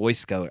happy Boy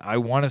Scout. I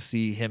want to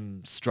see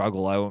him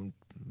struggle. I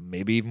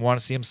maybe even want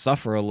to see him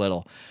suffer a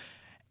little.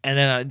 And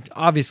then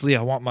obviously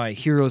I want my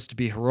heroes to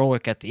be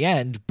heroic at the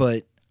end,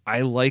 but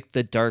I like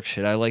the dark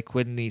shit. I like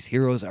when these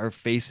heroes are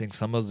facing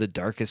some of the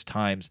darkest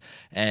times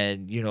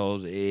and,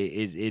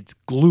 it's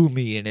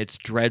gloomy and it's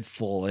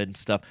dreadful and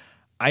stuff.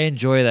 I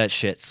enjoy that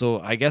shit.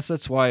 So I guess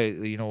that's why,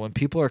 when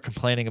people are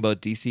complaining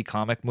about DC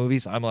comic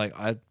movies, I'm like,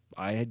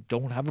 I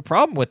don't have a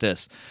problem with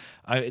this.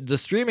 The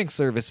streaming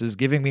service is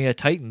giving me a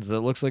Titans that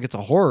looks like it's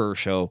a horror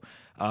show.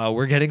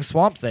 We're getting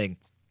Swamp Thing.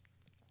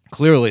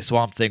 Clearly,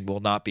 Swamp Thing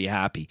will not be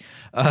happy.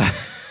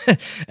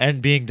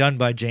 And being done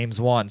by James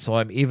Wan. So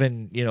I'm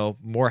even,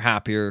 more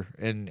happier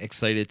and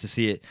excited to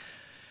see it.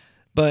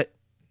 But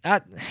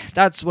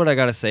that's what I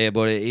gotta say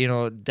about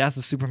it. Death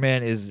of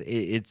Superman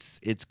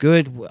it's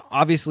good.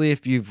 Obviously,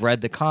 if you've read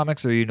the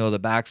comics or the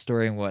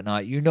backstory and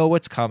whatnot, you know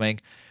what's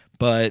coming.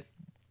 But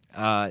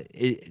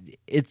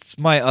it's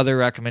my other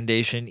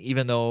recommendation,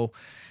 even though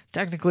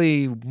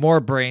technically More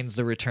Brains,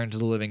 The Return to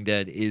the Living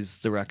Dead is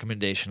the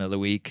recommendation of the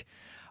week.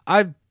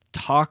 I've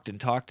talked and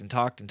talked and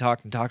talked and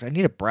talked and talked. I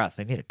need a breath.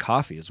 I need a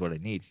coffee is what I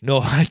need. No,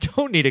 I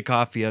don't need a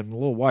coffee. I'm a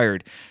little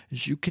wired,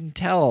 as you can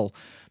tell.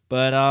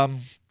 But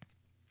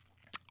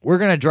we're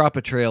going to drop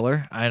a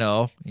trailer. I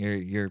know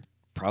you're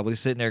probably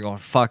sitting there going,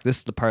 fuck, this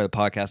is the part of the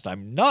podcast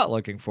I'm not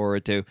looking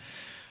forward to.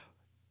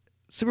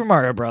 Super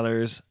Mario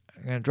Brothers.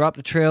 I'm going to drop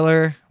the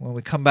trailer. When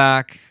we come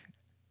back,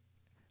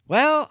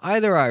 well,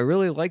 either I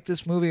really like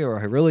this movie or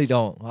I really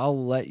don't.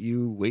 I'll let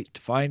you wait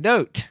to find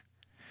out.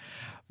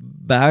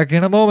 Back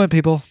in a moment,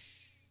 people.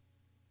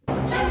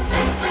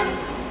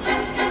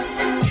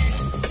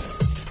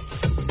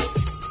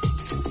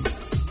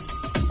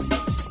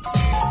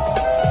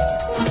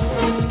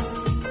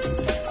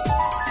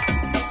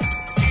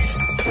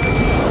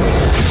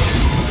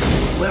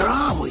 Where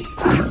are we?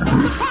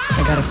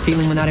 I got a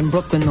feeling we're not in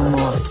Brooklyn no more.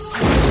 Luigi!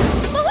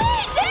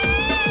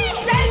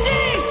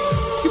 Luigi!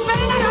 You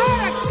better not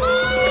hurt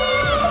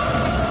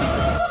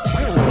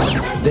us!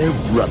 They're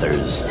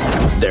brothers.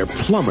 They're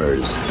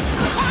plumbers.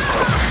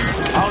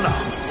 Oh no!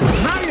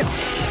 Mario!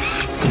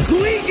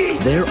 Luigi!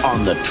 They're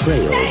on the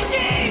trail.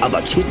 Luigi! of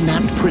a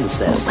kidnapped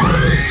princess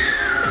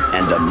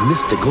and a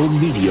mystical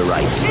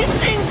meteorite.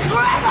 It's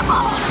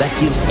incredible! That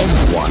gives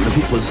anyone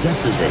who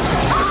possesses it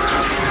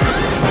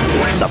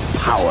the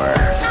power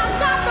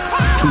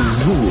to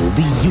rule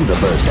the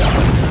universe.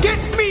 Get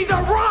me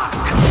the rock!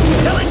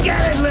 Come and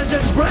get it,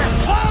 lizard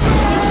breath!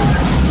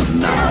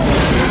 Now,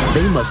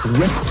 they must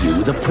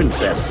rescue the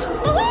princess.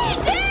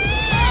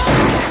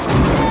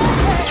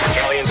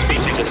 Alien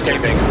species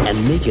escaping.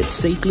 And make it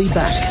safely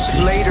back.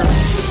 Later,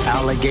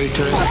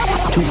 alligator.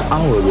 To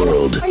our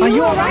world. Are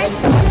you alright?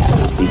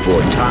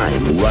 Before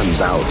time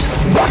runs out.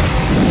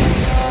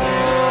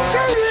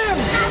 Shoot him!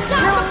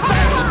 You're a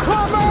bad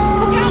plumber!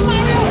 Look out,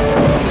 Mario!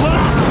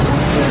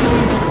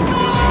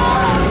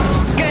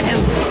 Get him!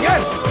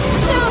 Yes!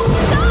 No,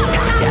 stop!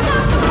 Gotcha!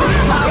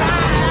 Oh,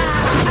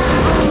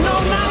 no,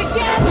 not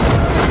again!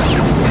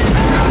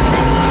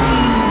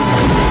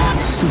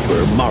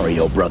 Super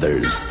Mario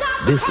Brothers.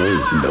 This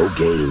ain't no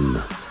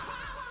game.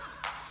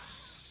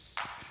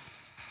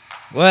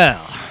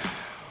 Well,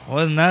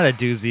 wasn't that a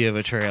doozy of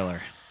a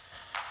trailer?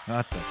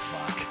 What the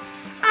fuck?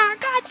 I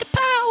got the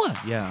power!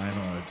 Yeah, I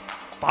know.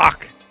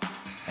 Fuck!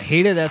 I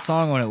hated that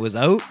song when it was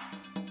out.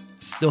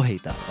 Still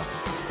hate that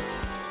fucking song.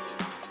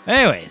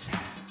 Anyways,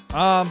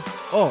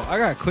 oh, I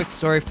got a quick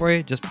story for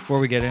you just before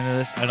we get into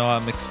this. I know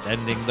I'm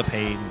extending the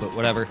pain, but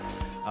whatever.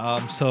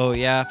 So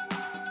yeah,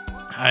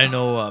 I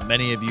know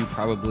many of you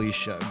probably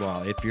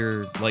well, if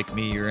you're like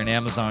me, you're an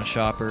Amazon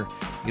shopper.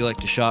 You like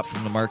to shop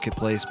from the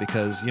marketplace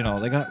because, you know,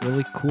 they got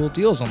really cool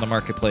deals on the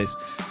marketplace.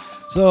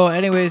 So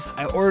anyways,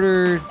 I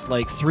ordered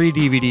like 3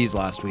 DVDs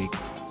last week.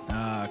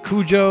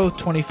 Cujo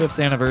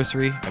 25th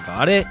anniversary. I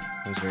got it.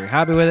 I was very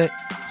happy with it.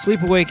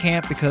 Sleepaway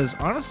Camp, because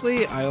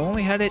honestly, I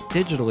only had it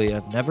digitally.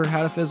 I've never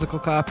had a physical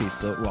copy.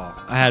 So, well,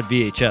 I had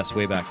VHS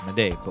way back in the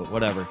day, but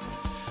whatever.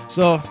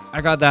 So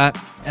I got that.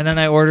 And then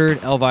I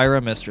ordered Elvira,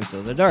 Mistress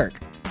of the Dark.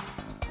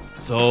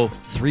 So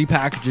 3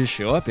 packages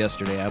show up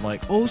yesterday. I'm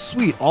like, oh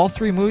sweet, all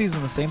 3 movies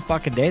in the same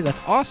fucking day?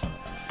 That's awesome.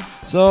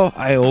 So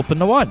I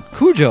opened the one,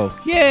 Cujo,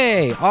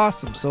 yay,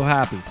 awesome, so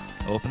happy.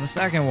 Open the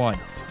second one,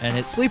 and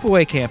it's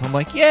Sleepaway Camp. I'm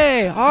like,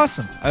 yay,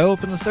 awesome. I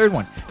opened the third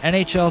one,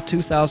 NHL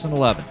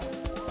 2011.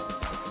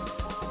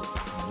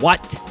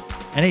 What?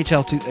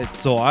 NHL 2,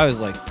 so I was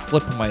like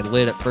flipping my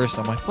lid at first.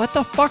 I'm like, what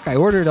the fuck? I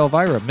ordered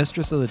Elvira,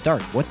 Mistress of the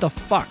Dark. What the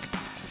fuck?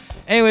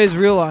 Anyways,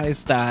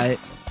 realized that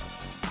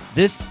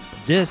this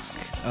disc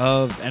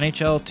of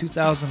NHL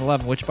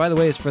 2011, which by the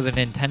way is for the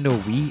Nintendo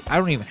Wii. I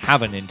don't even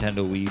have a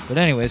Nintendo Wii, but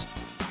anyways,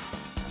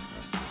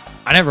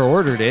 I never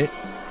ordered it.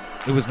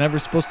 It was never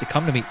supposed to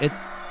come to me. It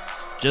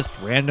just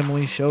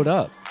randomly showed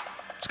up.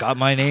 It's got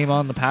my name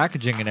on the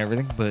packaging and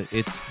everything, but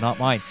it's not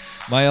mine.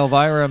 My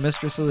Elvira,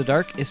 Mistress of the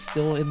Dark is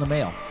still in the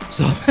mail.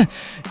 So,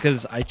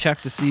 because I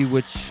checked to see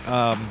which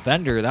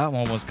vendor that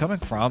one was coming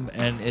from,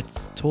 and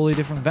it's a totally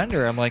different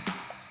vendor. I'm like,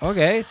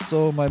 okay,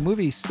 so my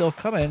movie's still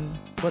coming.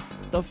 What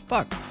the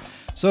fuck?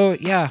 So,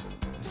 yeah,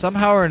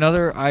 somehow or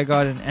another, I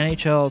got an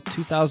NHL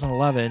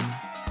 2011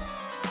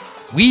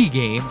 Wii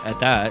game at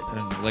that.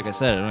 And like I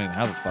said, I don't even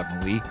have a fucking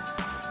Wii.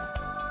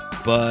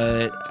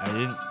 But I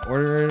didn't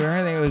order it or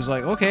anything. It was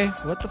like, okay,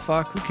 what the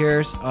fuck? Who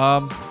cares?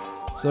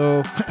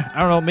 So, I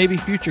don't know, maybe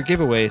future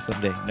giveaway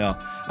someday. No.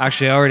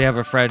 Actually, I already have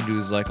a friend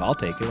who's like, I'll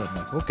take it. I'm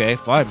like, okay,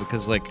 fine.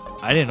 Because, like,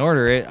 I didn't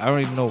order it. I don't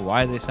even know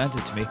why they sent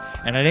it to me.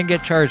 And I didn't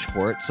get charged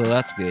for it, so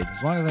that's good.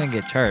 As long as I didn't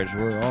get charged,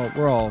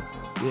 we're all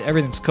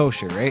everything's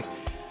kosher, right?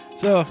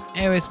 So,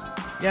 anyways,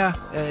 yeah,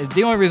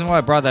 the only reason why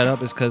I brought that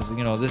up is because,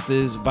 you know, this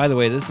is, by the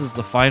way, this is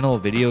the final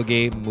video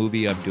game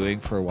movie I'm doing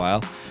for a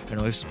while. I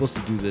know I was supposed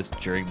to do this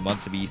during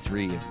month of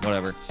E3 and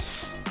whatever.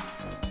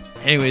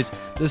 Anyways,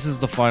 this is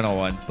the final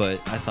one, but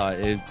I thought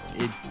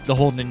the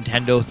whole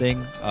Nintendo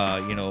thing,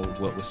 you know,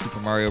 what with Super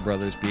Mario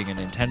Brothers being a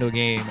Nintendo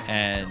game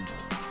and,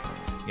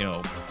 you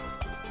know,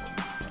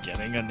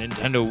 getting a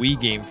Nintendo Wii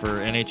game for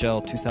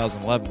NHL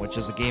 2011, which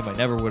is a game I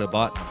never would have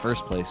bought in the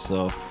first place,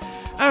 so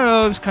I don't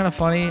know, it was kind of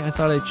funny. I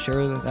thought I'd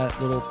share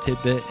that little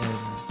tidbit, and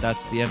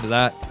that's the end of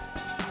that.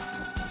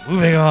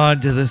 Moving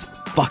on to this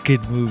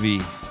fucking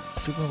movie,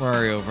 Super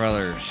Mario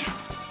Brothers.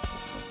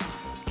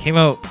 Came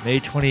out May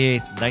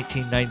 28th,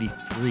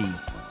 1993.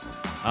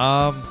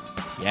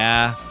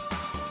 Yeah,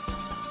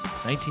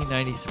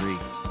 1993.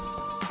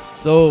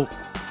 So,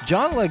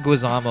 John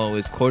Leguizamo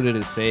is quoted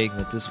as saying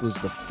that this was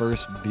the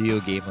first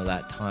video game of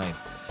that time.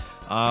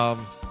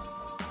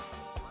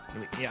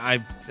 Yeah,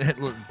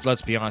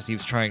 let's be honest, he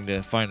was trying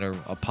to find a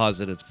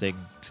positive thing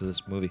to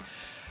this movie.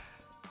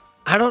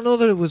 I don't know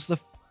that it was the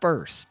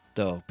first,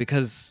 though,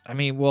 because, I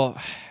mean, well,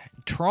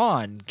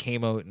 Tron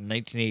came out in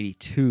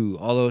 1982,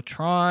 although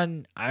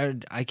Tron,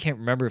 I can't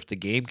remember if the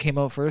game came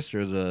out first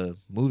or the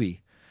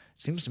movie.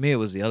 It seems to me it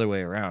was the other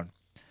way around.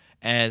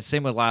 And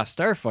same with Last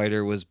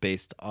Starfighter was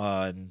based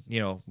on, you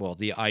know, well,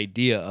 the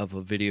idea of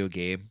a video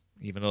game,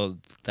 even though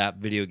that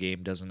video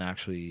game doesn't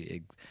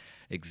actually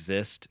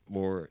exist,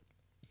 or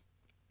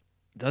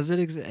does it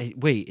exist?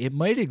 Wait, it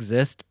might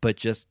exist, but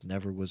just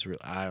never was real.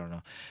 I don't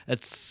know.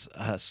 That's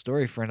a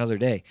story for another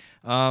day.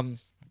 But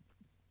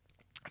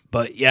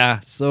yeah,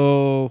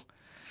 so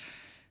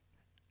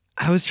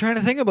I was trying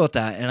to think about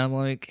that, and I'm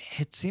like,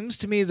 it seems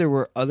to me there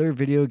were other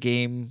video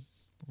game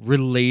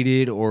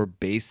related or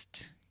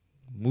based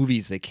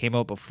movies that came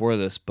out before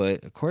this,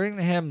 but according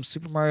to him,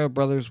 Super Mario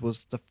Brothers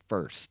was the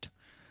first.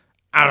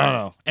 I don't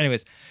know.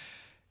 Anyways,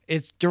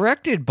 it's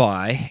directed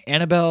by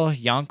Annabelle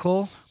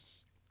Jankel,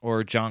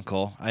 or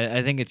Jonkel.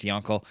 I think it's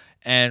Jankel,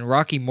 and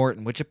Rocky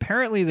Morton, which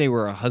apparently they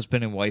were a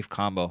husband and wife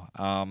combo.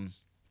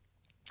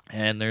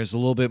 And there's a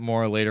little bit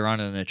more later on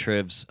in the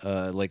trivs,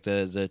 like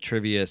the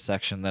trivia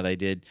section that I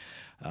did.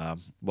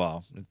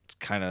 Well, it's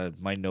kind of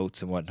my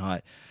notes and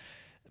whatnot.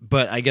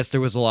 But I guess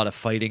there was a lot of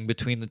fighting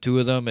between the two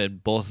of them,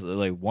 and both,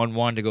 like, one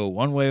wanted to go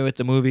one way with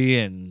the movie,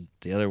 and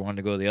the other wanted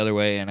to go the other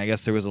way. And I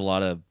guess there was a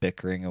lot of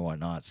bickering and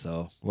whatnot.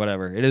 So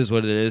whatever, it is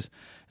what it is.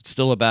 It's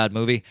still a bad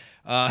movie.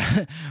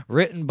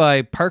 Written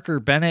by Parker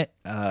Bennett,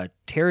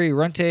 Terry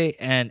Runte,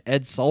 and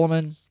Ed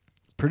Solomon.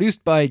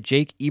 Produced by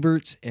Jake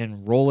Eberts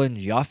and Roland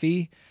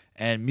Jaffe.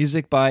 And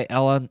music by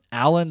Alan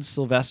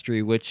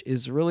Silvestri, which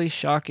is really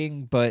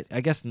shocking, but I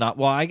guess not.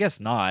 Well, I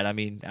guess not. I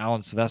mean, Alan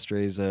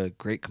Silvestri is a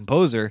great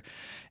composer.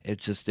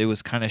 It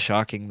was kind of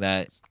shocking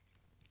that,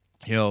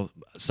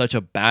 such a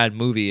bad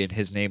movie and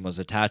his name was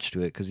attached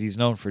to it, because he's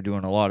known for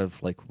doing a lot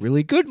of, like,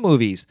 really good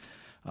movies.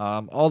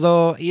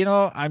 Although,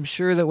 I'm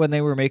sure that when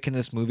they were making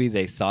this movie,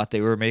 they thought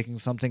they were making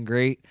something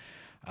great.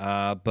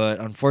 But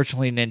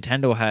unfortunately,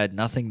 Nintendo had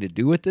nothing to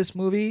do with this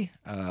movie,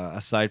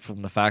 aside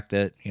from the fact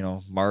that,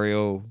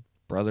 Mario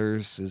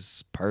Brothers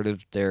is part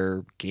of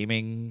their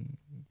gaming,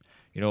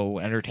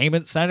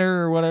 entertainment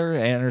center or whatever,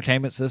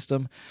 entertainment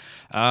system.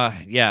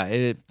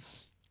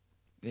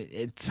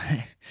 It's,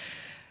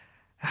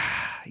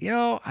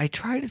 I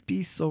try to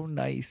be so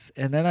nice,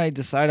 and then I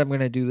decide I'm going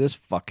to do this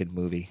fucking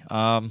movie.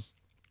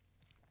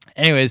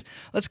 Anyways,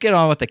 let's get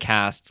on with the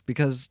cast,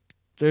 because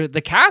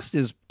the cast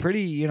is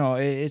pretty,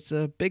 it's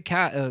a big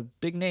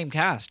name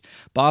cast.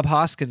 Bob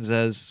Hoskins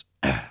as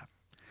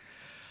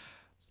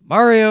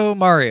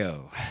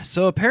Mario.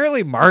 So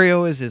apparently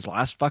Mario is his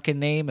last fucking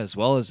name as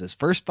well as his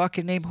first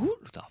fucking name. Who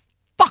the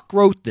fuck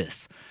wrote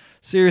this?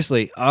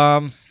 Seriously.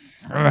 John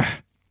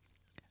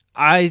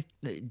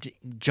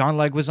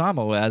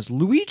Leguizamo as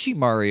Luigi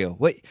Mario.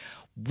 Wait,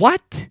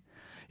 what?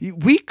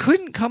 We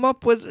couldn't come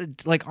up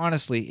with, like,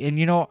 honestly, and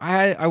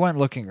I went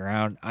looking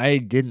around.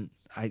 I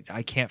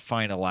can't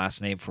find a last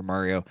name for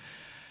Mario.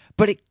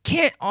 But it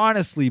can't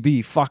honestly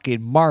be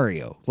fucking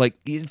Mario. Like,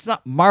 it's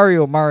not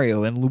Mario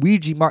and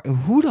Luigi Mario.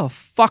 Who the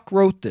fuck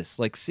wrote this?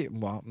 Like,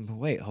 well,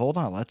 wait, hold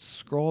on. Let's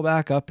scroll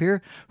back up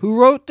here. Who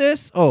wrote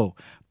this? Oh,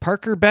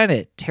 Parker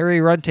Bennett, Terry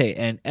Runte,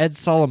 and Ed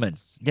Solomon.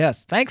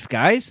 Yes, thanks,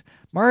 guys.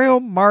 Mario,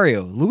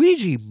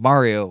 Luigi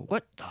Mario.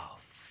 What the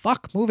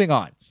fuck? Moving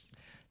on.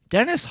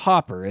 Dennis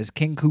Hopper as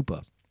King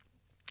Koopa.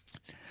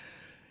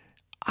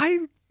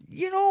 I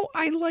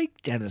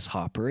like Dennis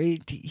Hopper.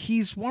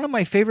 He's one of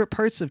my favorite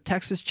parts of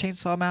Texas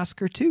Chainsaw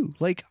Massacre 2.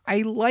 Like,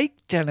 I like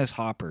Dennis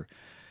Hopper.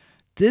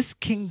 This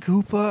King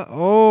Koopa,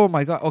 oh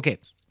my god. Okay.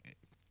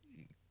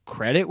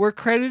 Credit where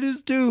credit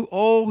is due.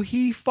 Oh,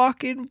 he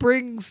fucking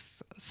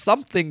brings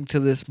something to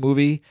this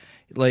movie.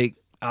 Like,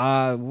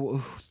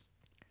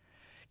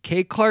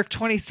 K Clark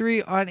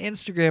 23 on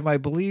Instagram, I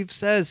believe,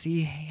 says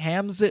he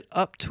hams it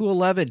up to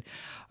 11.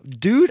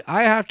 Dude,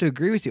 I have to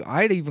agree with you.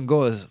 I'd even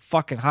go as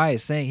fucking high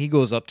as saying he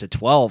goes up to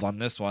 12 on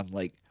this one.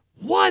 Like,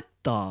 what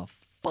the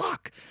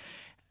fuck?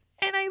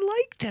 And I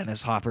like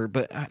Dennis Hopper,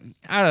 but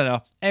I don't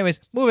know. Anyways,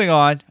 moving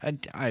on.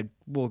 I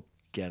will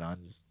get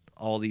on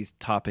all these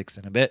topics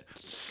in a bit.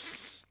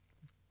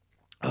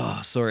 Oh,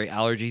 sorry,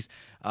 allergies.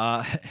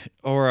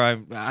 Or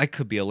I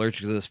could be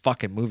allergic to this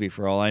fucking movie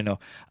for all I know.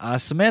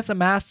 Samantha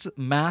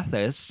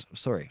Mathis.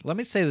 Sorry, let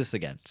me say this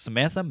again.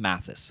 Samantha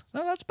Mathis.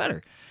 No, that's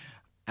better.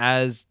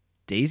 As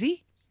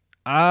Daisy?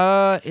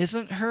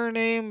 Isn't her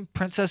name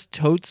Princess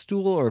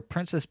Toadstool or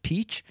Princess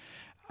Peach?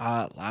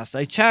 Last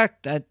I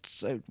checked,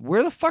 that's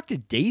where the fuck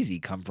did Daisy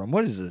come from?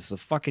 What is this? A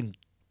fucking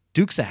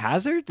Dukes of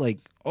Hazzard?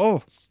 Like,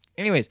 oh.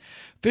 Anyways,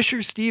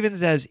 Fisher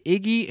Stevens as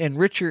Iggy and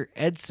Richard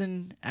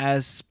Edson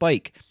as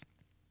Spike.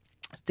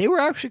 They were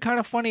actually kind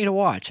of funny to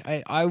watch.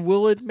 I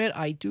will admit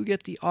I do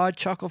get the odd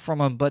chuckle from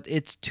them, but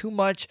it's too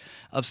much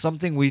of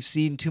something we've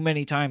seen too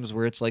many times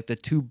where it's like the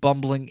two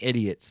bumbling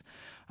idiots.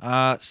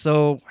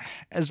 So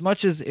as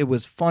much as it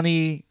was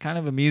funny, kind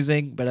of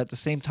amusing, but at the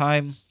same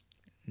time,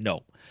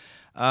 no.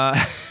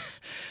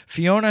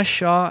 Fiona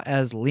Shaw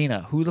as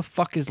Lena. Who the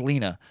fuck is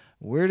Lena?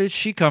 Where did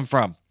she come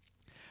from?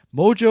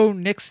 Mojo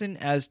Nixon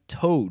as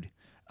Toad.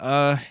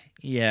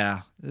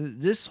 Yeah.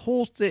 This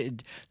whole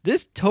thing,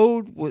 this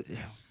Toad was...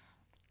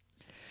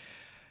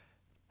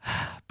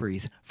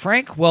 Breathe.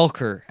 Frank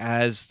Welker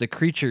as the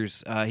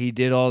creatures. He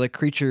did all the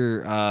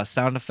creature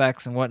sound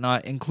effects and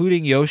whatnot,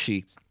 including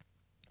Yoshi.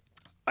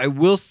 I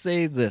will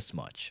say this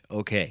much.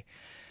 Okay.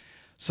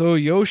 So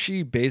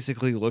Yoshi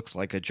basically looks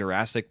like a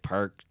Jurassic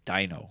Park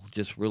dino,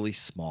 just really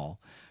small.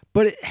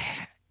 But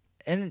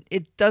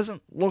it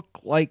doesn't look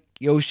like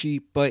Yoshi,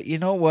 but you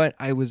know what?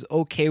 I was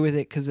okay with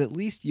it because at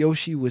least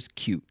Yoshi was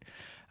cute.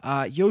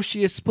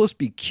 Yoshi is supposed to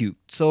be cute,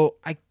 so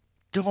I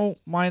don't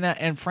mind that.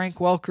 And Frank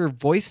Welker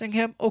voicing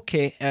him,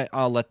 okay,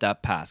 I'll let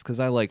that pass because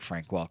I like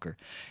Frank Welker.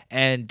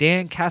 And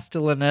Dan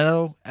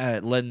Castellaneta,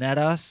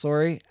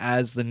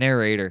 as the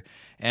narrator.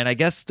 And I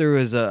guess there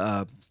was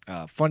a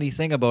funny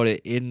thing about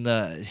it in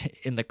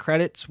the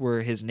credits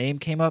where his name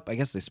came up. I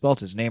guess they spelled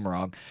his name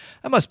wrong.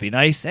 That must be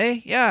nice,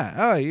 eh? Yeah.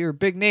 Oh, you're a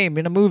big name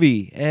in a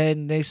movie,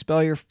 and they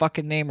spell your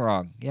fucking name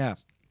wrong. Yeah.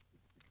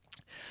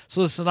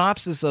 So the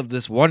synopsis of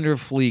this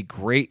wonderfully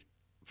great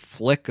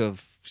flick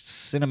of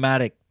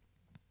cinematic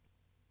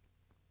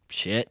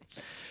shit.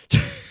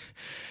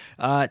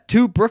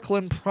 Two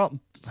Brooklyn...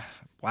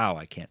 Wow,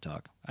 I can't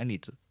talk. I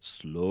need to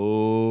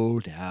slow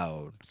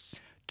down.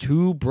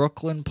 Two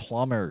Brooklyn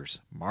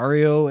plumbers,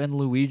 Mario and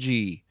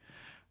Luigi.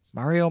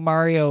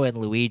 Mario and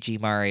Luigi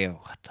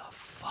Mario. What the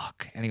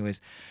fuck? Anyways,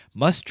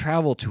 must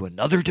travel to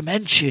another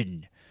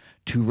dimension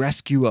to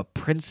rescue a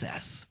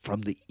princess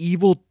from the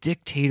evil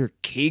dictator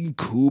King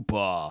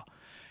Koopa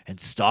and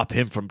stop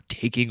him from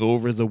taking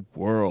over the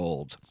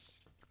world.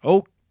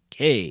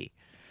 Okay.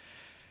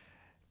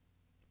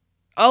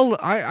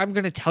 I'm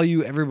going to tell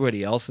you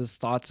everybody else's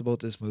thoughts about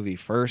this movie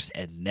first,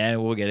 and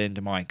then we'll get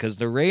into mine. Because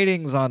the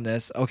ratings on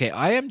this... Okay,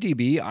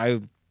 IMDb,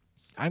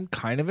 I'm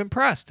kind of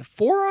impressed.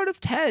 4 out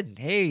of 10.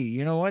 Hey,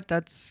 you know what?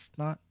 That's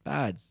not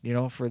bad. You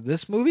know, for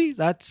this movie,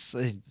 that's...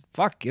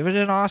 fuck, give it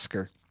an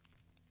Oscar.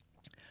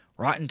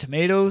 Rotten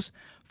Tomatoes,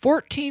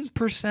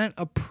 14%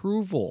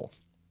 approval.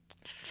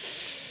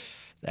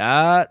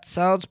 That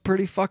sounds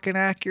pretty fucking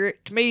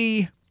accurate to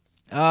me.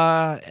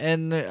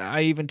 And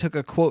I even took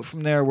a quote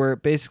from there where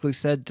it basically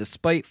said,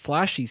 despite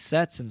flashy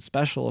sets and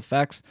special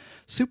effects,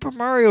 Super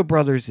Mario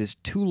Bros. Is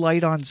too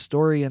light on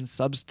story and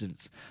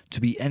substance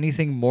to be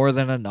anything more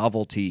than a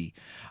novelty.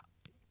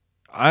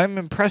 I'm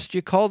impressed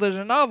you called it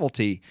a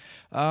novelty.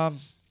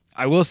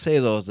 I will say,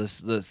 though,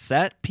 the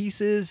set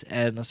pieces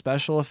and the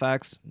special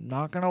effects,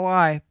 not going to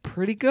lie,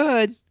 pretty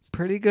good.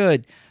 Pretty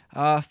good.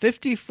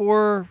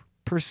 54%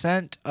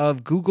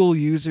 of Google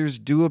users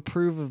do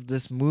approve of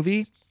this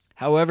movie.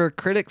 However,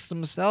 critics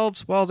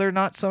themselves, well, they're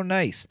not so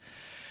nice.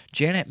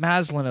 Janet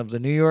Maslin of the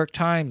New York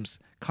Times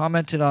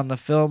commented on the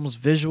film's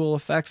visual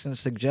effects and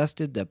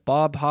suggested that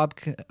Bob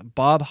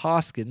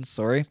Hoskins,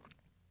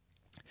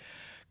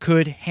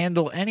 could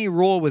handle any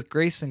role with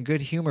grace and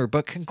good humor,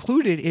 but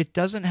concluded it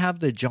doesn't have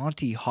the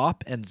jaunty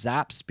hop and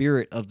zap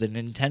spirit of the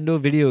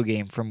Nintendo video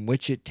game from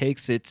which it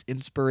takes its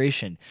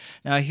inspiration.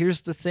 Now,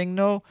 here's the thing,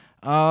 though.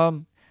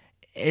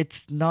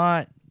 It's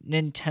not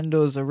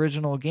Nintendo's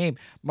original game.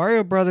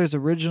 Mario Brothers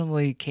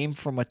originally came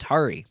from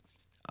Atari,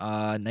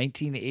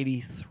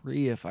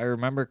 1983, if I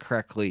remember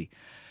correctly.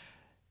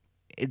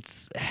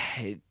 It's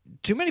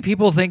too many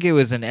people think it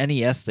was an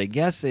NES thing.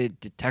 Yes,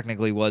 it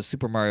technically was.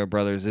 Super Mario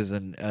Brothers is a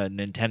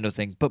Nintendo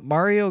thing, but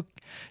Mario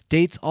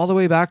dates all the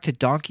way back to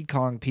Donkey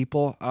Kong,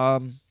 people.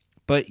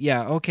 But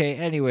yeah, okay.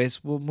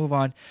 Anyways, we'll move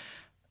on.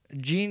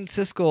 Gene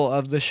Siskel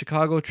of the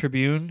Chicago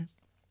Tribune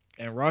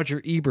and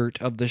Roger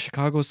Ebert of the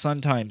Chicago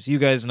Sun-Times. You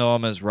guys know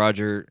him as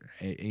Roger,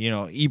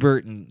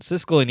 Ebert and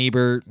Siskel and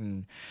Ebert,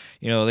 and,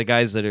 the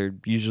guys that are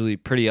usually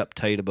pretty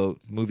uptight about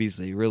movies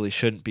they really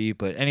shouldn't be.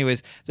 But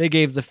anyways, they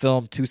gave the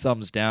film 2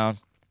 thumbs down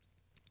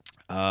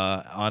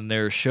on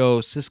their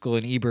show, Siskel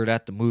and Ebert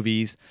at the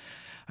Movies.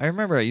 I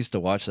remember I used to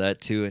watch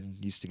that too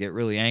and used to get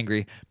really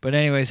angry. But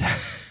anyways,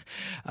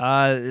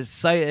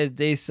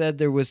 they said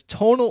there was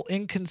tonal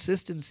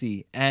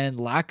inconsistency and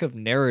lack of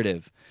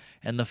narrative,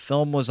 and the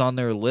film was on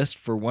their list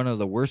for one of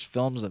the worst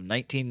films of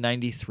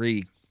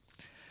 1993.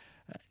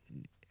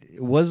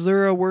 Was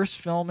there a worse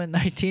film in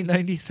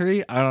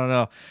 1993? I don't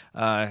know.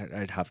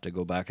 I'd have to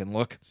go back and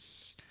look.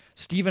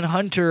 Stephen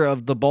Hunter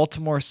of the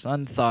Baltimore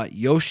Sun thought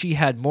Yoshi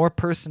had more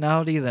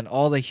personality than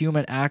all the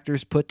human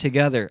actors put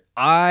together.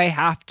 I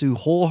have to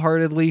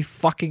wholeheartedly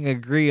fucking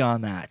agree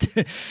on that.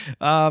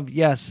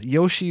 Yes,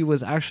 Yoshi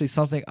was actually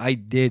something I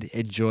did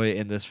enjoy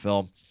in this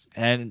film.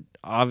 And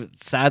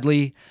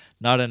sadly,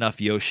 not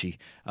enough Yoshi.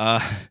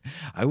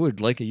 I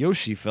would like a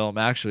Yoshi film,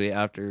 actually,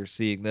 after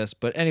seeing this.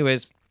 But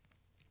anyways,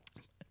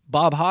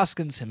 Bob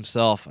Hoskins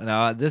himself,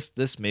 and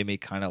this made me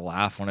kind of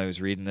laugh when I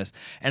was reading this.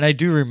 And I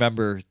do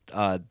remember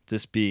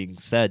this being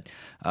said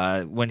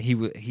when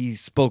he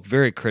spoke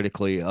very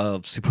critically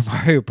of Super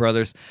Mario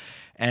Brothers.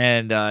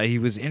 And he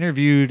was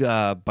interviewed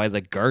by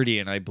The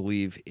Guardian, I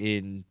believe,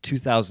 in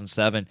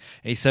 2007.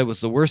 And he said it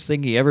was the worst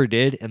thing he ever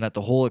did and that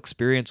the whole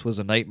experience was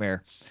a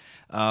nightmare.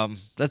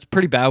 That's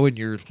pretty bad when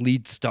your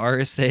lead star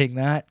is saying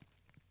that.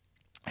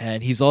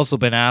 And he's also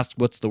been asked,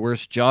 what's the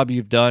worst job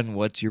you've done?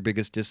 What's your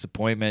biggest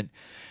disappointment?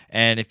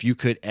 And if you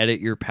could edit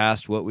your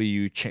past, what would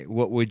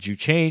you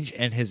change?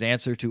 And his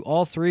answer to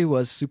all 3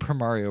 was Super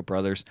Mario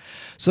Brothers.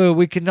 So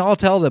we can all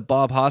tell that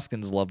Bob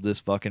Hoskins loved this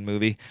fucking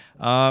movie.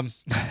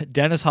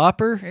 Dennis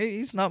Hopper,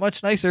 he's not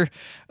much nicer.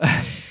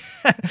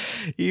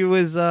 He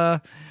was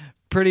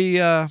pretty...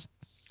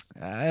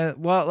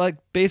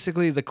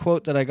 basically the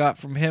quote that I got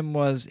from him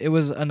was, it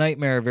was a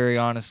nightmare, very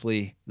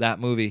honestly, that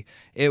movie.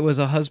 It was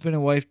a husband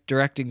and wife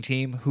directing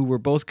team who were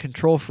both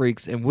control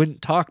freaks and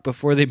wouldn't talk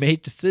before they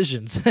made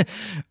decisions.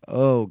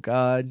 Oh,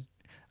 God.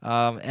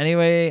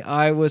 Anyway,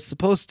 I was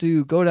supposed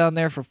to go down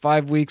there for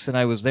 5 weeks, and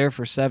I was there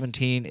for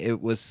 17.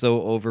 It was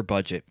so over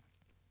budget.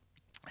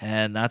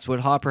 And that's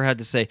what Hopper had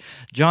to say.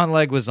 John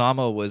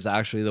Leguizamo was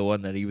actually the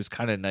one that he was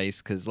kind of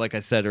nice because, like I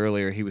said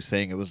earlier, he was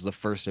saying it was the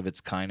first of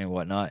its kind and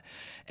whatnot.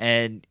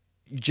 And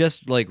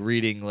just like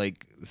reading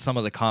like some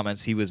of the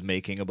comments he was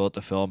making about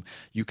the film,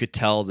 you could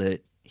tell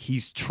that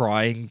he's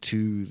trying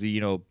to,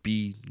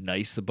 be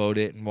nice about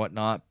it and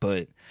whatnot.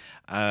 But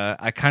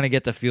I kind of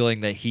get the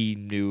feeling that he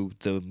knew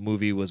the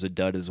movie was a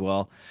dud as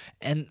well.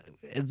 And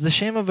the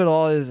shame of it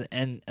all is,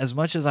 and as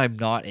much as I'm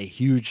not a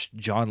huge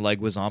John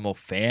Leguizamo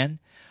fan,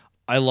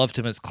 I loved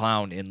him as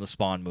Clown in the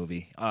Spawn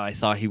movie. I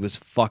thought he was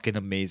fucking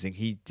amazing.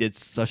 He did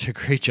such a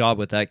great job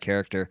with that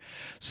character.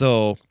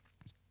 So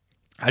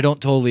I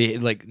don't totally,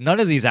 none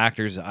of these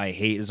actors I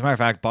hate. As a matter of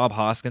fact, Bob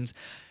Hoskins,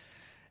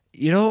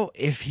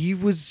 if he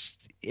was,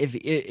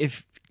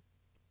 if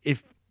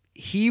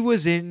he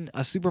was in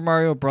a Super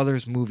Mario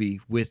Brothers movie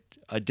with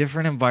a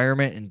different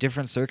environment and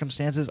different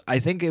circumstances, I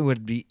think it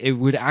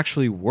would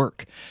actually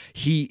work.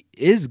 He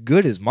is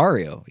good as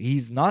Mario.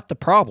 He's not the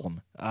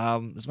problem.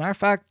 As a matter of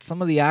fact,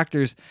 some of the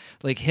actors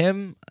like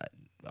him,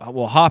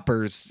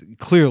 Hopper's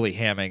clearly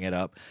hamming it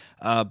up,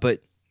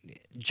 but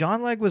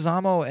John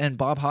Leguizamo and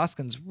Bob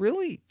Hoskins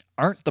really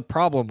aren't the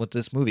problem with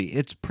this movie.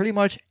 It's pretty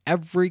much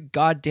every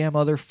goddamn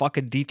other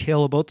fucking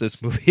detail about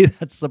this movie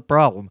that's the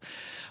problem.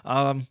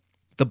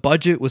 The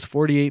budget was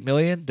 $48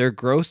 million. Their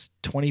gross,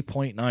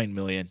 $20.9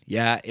 million.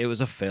 Yeah, it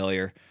was a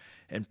failure.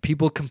 And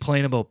people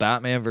complain about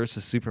Batman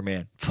versus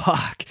Superman.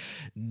 Fuck.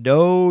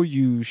 No,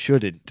 you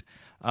shouldn't.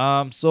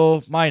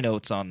 So my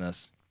notes on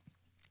this,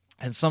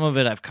 and some of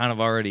it I've kind of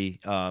already,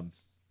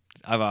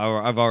 I've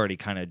already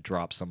kind of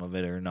dropped some of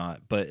it or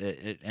not, but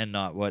and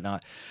not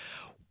whatnot.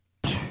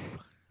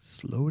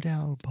 Slow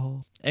down,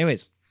 Paul.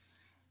 Anyways.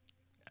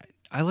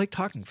 I like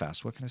talking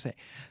fast. What can I say?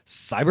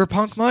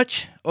 Cyberpunk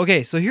much?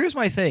 Okay, so here's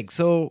my thing.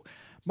 So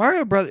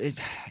Mario Brothers,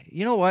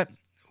 you know what?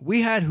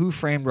 We had Who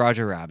Framed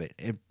Roger Rabbit,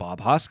 a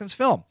Bob Hoskins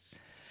film.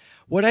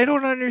 What I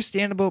don't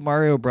understand about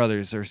Mario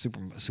Brothers, or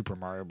Super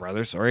Mario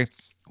Brothers, sorry.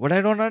 What I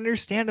don't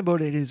understand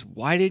about it is,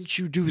 why didn't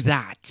you do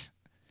that?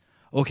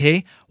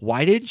 Okay,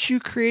 why didn't you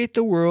create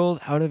the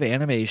world out of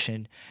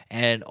animation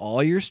and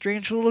all your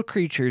strange little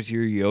creatures,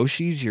 your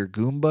Yoshis, your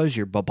Goombas,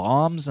 your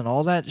Bob-ombs, and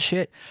all that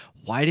shit?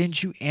 Why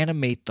didn't you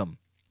animate them?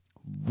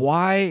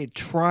 Why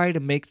try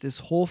to make this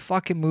whole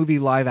fucking movie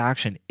live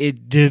action?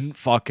 It didn't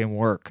fucking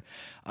work.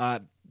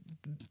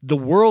 The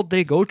world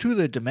they go to,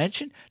 the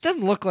dimension,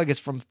 doesn't look like it's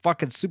from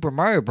fucking Super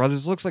Mario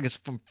Brothers. It looks like it's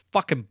from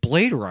fucking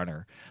Blade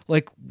Runner.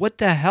 Like, what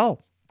the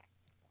hell?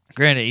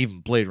 Granted, even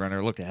Blade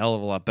Runner looked a hell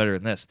of a lot better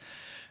than this.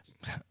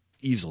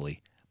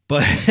 Easily.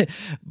 But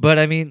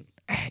I mean,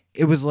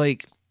 it was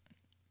like,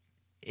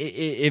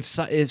 if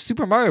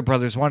Super Mario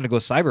Brothers wanted to go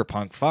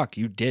cyberpunk, fuck,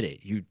 you did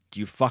it.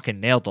 You fucking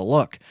nailed the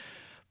look.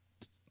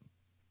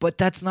 But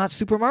that's not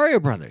Super Mario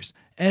Brothers.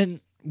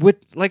 And with,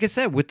 like I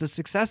said, with the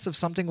success of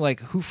something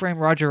like Who Framed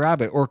Roger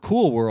Rabbit or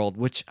Cool World,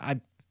 which I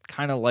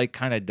kind of like,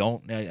 kind of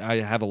don't. I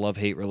have a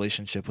love-hate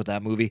relationship with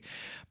that movie.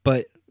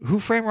 But Who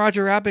Framed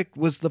Roger Rabbit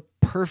was the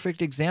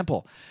perfect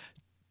example.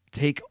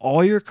 Take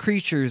all your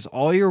creatures,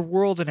 all your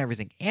world and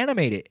everything,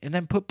 animate it, and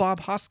then put Bob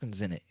Hoskins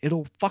in it.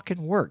 It'll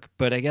fucking work.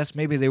 But I guess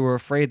maybe they were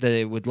afraid that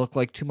it would look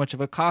like too much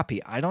of a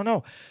copy. I don't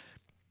know.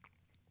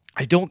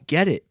 I don't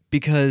get it,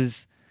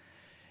 because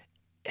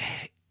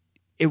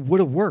it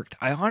would have worked.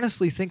 I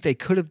honestly think they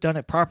could have done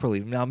it properly.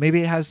 Now,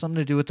 maybe it has something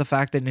to do with the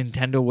fact that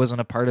Nintendo wasn't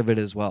a part of it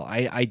as well.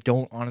 I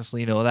don't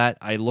honestly know that.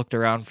 I looked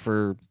around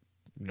for,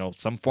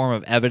 some form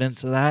of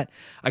evidence of that.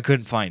 I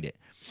couldn't find it.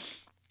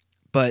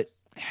 But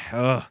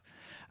I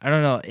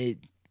don't know.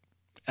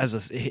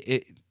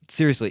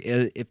 Seriously,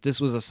 if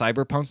this was a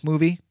cyberpunk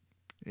movie,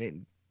 it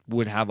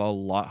would have a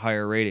lot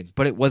higher rating.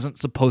 But it wasn't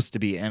supposed to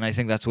be, and I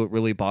think that's what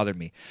really bothered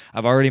me.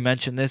 I've already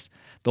mentioned this.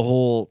 The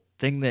whole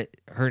thing that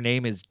her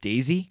name is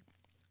Daisy.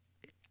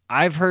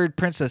 I've heard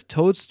Princess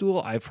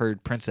Toadstool. I've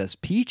heard Princess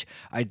Peach.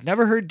 I'd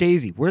never heard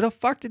Daisy. Where the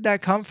fuck did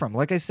that come from?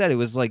 Like I said, it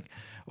was like,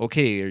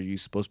 okay, are you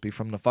supposed to be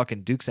from the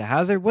fucking Dukes of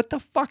Hazzard? What the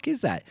fuck is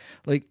that?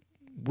 Like,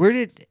 where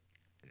did...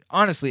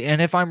 Honestly,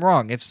 and if I'm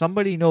wrong, if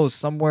somebody knows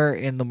somewhere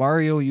in the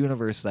Mario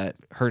universe that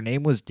her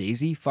name was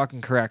Daisy,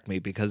 fucking correct me,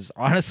 because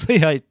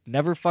honestly, I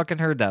never fucking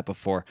heard that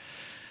before.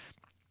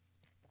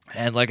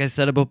 And like I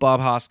said about Bob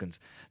Hoskins,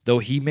 though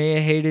he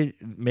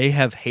may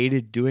have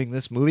hated doing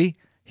this movie,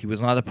 he was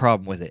not a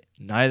problem with it.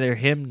 Neither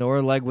him nor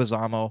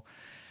Leguizamo.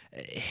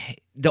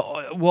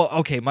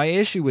 My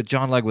issue with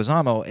John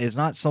Leguizamo is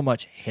not so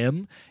much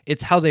him,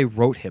 it's how they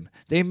wrote him.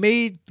 They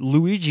made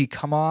Luigi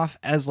come off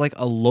as like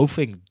a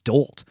loafing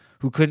dolt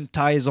who couldn't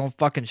tie his own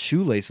fucking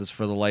shoelaces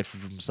for the life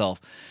of himself.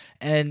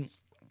 And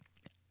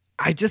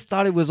I just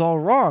thought it was all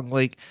wrong.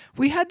 Like,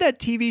 we had that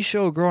TV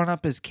show growing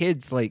up as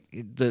kids, like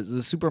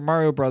the Super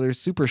Mario Brothers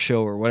Super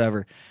Show or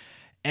whatever.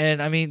 And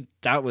I mean,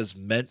 that was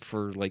meant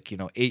for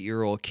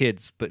 8-year-old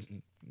kids, but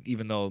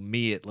even though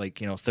me at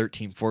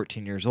 13,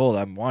 14 years old,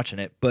 I'm watching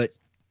it. But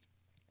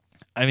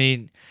I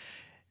mean,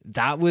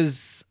 that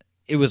was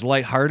it was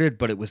lighthearted,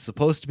 but it was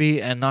supposed to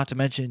be, and not to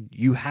mention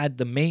you had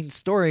the main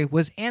story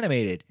was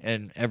animated,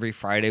 and every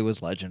Friday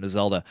was Legend of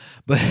Zelda.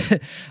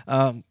 But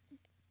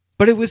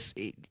but it was,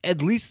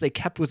 at least they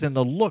kept within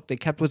the look, they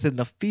kept within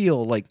the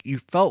feel, like you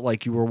felt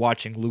like you were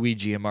watching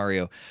Luigi and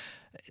Mario.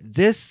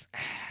 This,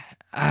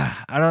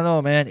 I don't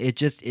know, man. It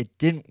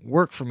didn't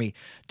work for me.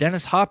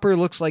 Dennis Hopper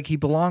looks like he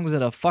belongs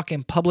at a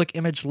fucking Public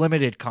Image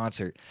Limited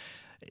concert.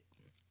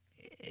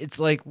 It's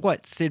like,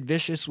 what, Sid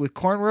Vicious with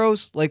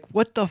cornrows? Like,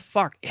 what the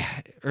fuck?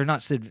 Or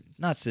not Sid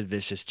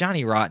Vicious,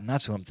 Johnny Rotten,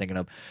 that's who I'm thinking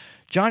of.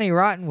 Johnny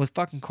Rotten with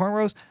fucking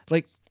cornrows?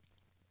 Like,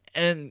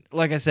 and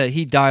like I said,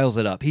 he dials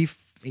it up. He's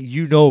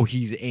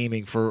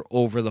aiming for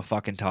over the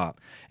fucking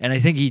top. And I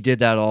think he did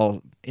that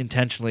all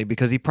intentionally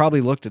because he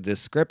probably looked at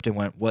this script and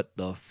went, what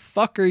the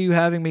fuck are you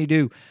having me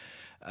do?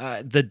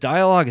 The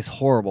dialogue is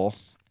horrible.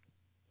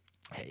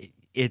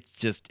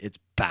 It's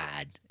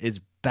bad. It's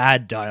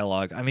bad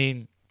dialogue. I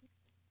mean,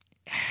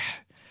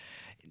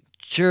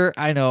 sure,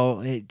 I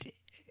know.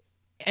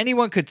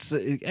 Anyone could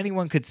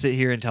sit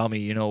here and tell me,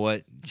 you know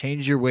what,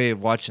 change your way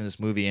of watching this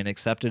movie and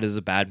accept it as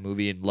a bad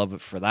movie and love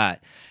it for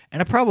that.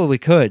 And I probably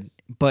could.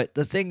 But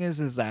the thing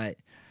is that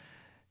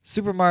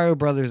Super Mario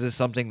Brothers is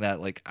something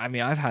that, like, I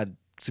mean, I've had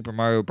Super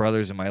Mario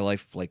Brothers in my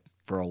life, like,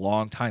 for a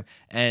long time.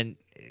 And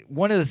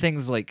one of the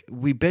things, like,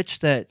 we bitch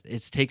that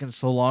it's taken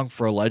so long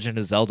for a Legend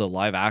of Zelda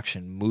live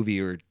action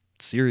movie or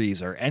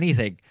series or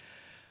anything.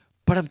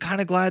 But I'm kind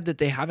of glad that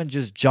they haven't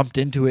just jumped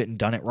into it and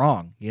done it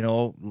wrong. You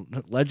know,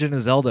 Legend of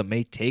Zelda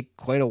may take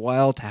quite a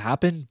while to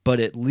happen, but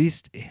at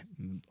least,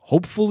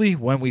 hopefully,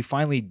 when we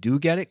finally do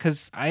get it,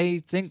 because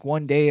I think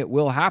one day it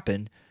will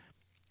happen,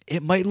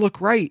 it might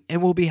look right,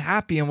 and we'll be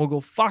happy, and we'll go,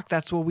 fuck,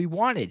 that's what we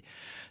wanted.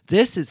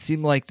 This, it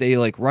seemed like they,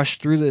 like,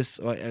 rushed through this.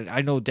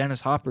 I know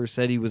Dennis Hopper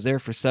said he was there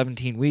for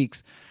 17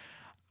 weeks.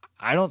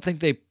 I don't think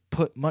they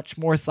put much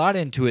more thought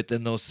into it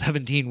than those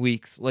 17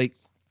 weeks. Like,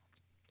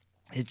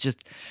 it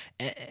just...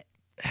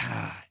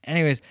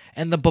 Anyways,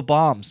 and the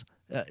Bob-ombs,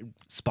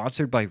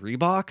 sponsored by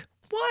Reebok.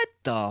 What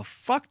the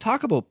fuck?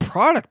 Talk about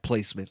product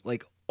placement.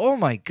 Like, oh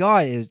my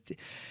god,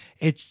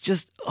 it's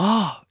just,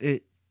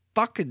 it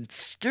fucking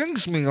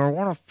stings me. I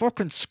want to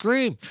fucking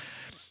scream.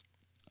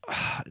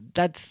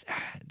 That's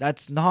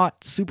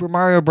not Super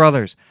Mario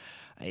Brothers.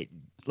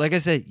 Like I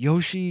said,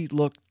 Yoshi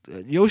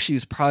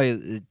was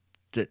probably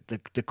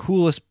the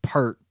coolest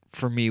part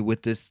for me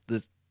with this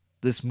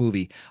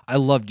movie. I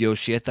loved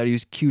Yoshi. I thought he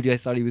was cute. I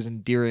thought he was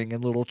endearing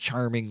and little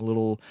charming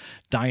little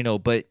dino,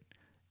 but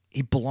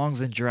he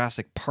belongs in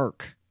Jurassic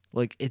Park.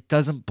 Like, it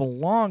doesn't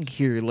belong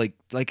here.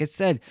 Like I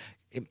said,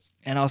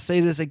 and I'll say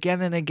this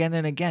again and again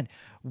and again.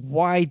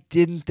 Why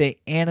didn't they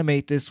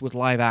animate this with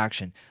live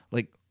action?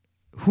 Like,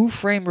 Who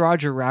Framed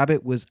Roger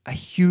Rabbit was a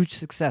huge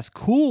success.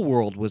 Cool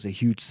World was a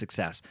huge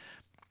success.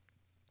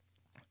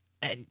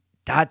 And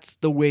that's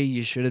the way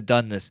you should have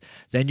done this.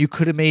 Then you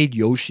could have made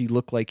Yoshi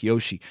look like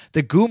Yoshi.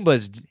 The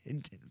Goombas,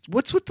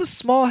 what's with the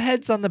small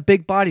heads on the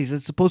big bodies?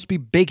 It's supposed to be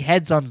big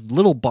heads on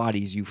little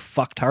bodies, you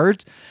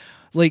fucktards.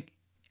 Like,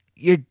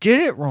 you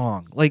did it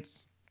wrong. Like,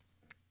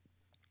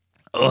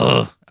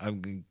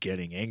 I'm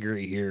getting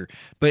angry here.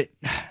 But,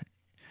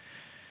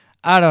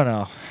 I don't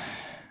know.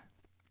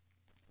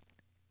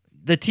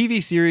 The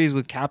TV series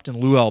with Captain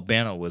Lou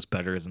Albano was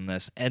better than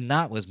this. And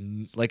that was,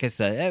 like I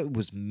said, it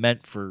was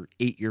meant for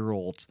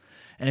 8-year-olds.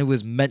 And it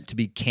was meant to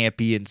be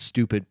campy and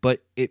stupid,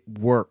 but it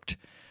worked.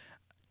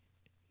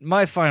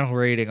 My final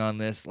rating on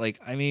this,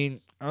 like, I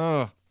mean,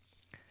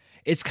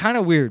 it's kind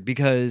of weird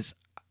because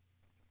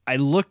I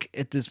look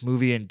at this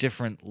movie in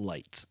different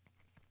lights.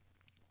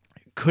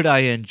 Could I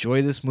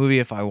enjoy this movie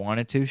if I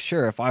wanted to?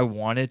 Sure, if I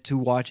wanted to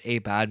watch a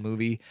bad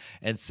movie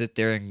and sit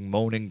there and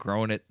moan and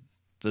groan at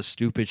the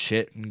stupid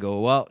shit and go,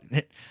 well,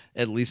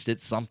 at least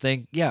it's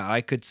something. Yeah,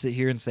 I could sit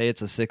here and say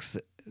it's a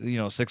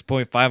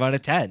 6.5 out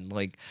of 10.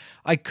 Like,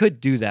 I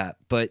could do that,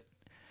 but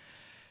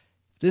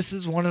this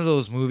is one of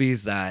those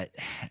movies that,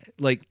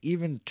 like,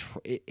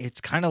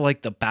 it's kind of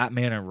like the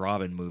Batman and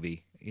Robin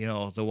movie. You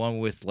know, the one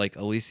with, like,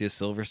 Alicia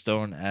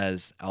Silverstone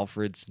as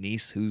Alfred's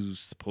niece, who's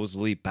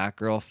supposedly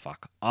Batgirl.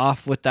 Fuck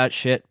off with that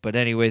shit. But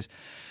anyways,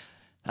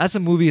 that's a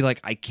movie, like,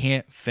 I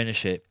can't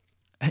finish it.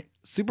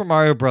 Super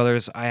Mario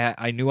Brothers,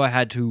 I knew I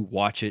had to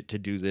watch it to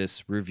do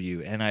this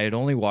review, and I had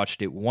only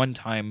watched it one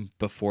time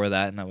before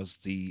that, and that was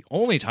the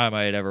only time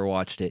I had ever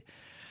watched it.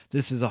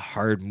 This is a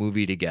hard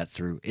movie to get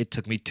through. It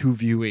took me 2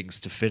 viewings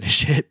to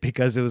finish it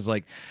because it was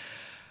like,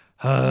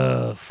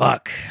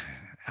 fuck,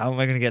 how am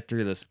I going to get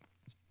through this?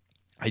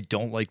 I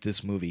don't like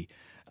this movie.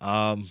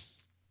 And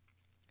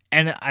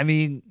I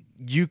mean,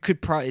 you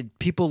could probably,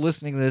 people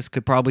listening to this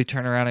could probably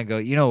turn around and go,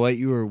 you know what,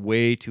 you were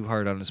way too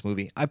hard on this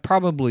movie. I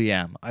probably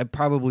am. I'm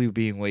probably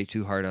being way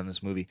too hard on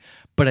this movie,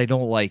 but I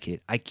don't like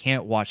it. I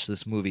can't watch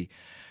this movie.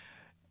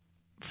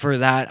 For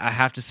that, I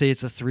have to say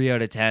it's a 3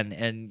 out of 10,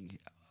 and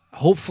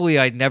hopefully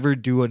I never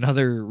do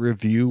another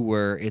review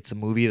where it's a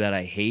movie that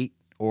I hate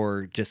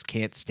or just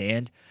can't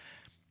stand.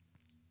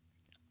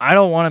 I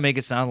don't want to make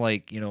it sound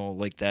like, you know,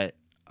 like that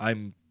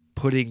I'm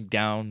putting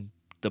down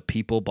the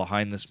people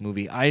behind this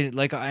movie.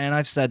 And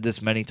I've said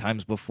this many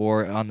times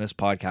before on this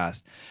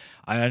podcast.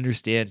 I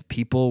understand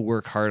people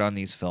work hard on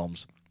these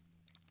films.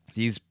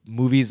 These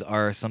movies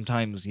are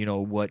sometimes,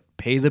 what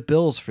pay the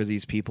bills for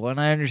these people, and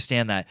I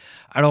understand that.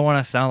 I don't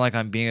want to sound like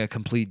I'm being a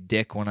complete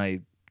dick when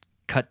I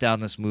cut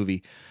down this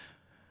movie,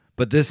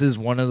 but this is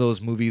one of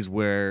those movies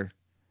where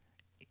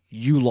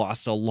you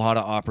lost a lot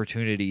of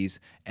opportunities,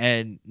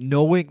 and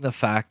knowing the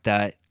fact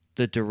that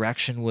the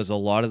direction was a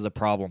lot of the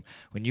problem.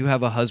 When you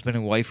have a husband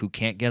and wife who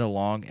can't get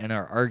along and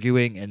are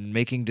arguing and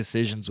making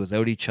decisions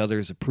without each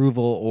other's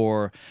approval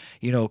or,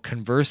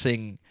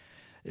 conversing,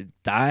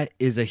 that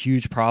is a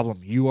huge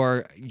problem.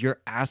 You're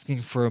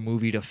asking for a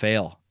movie to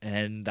fail,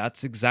 and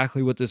that's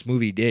exactly what this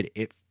movie did.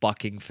 It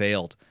fucking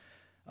failed.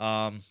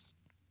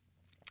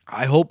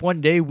 I hope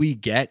one day we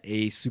get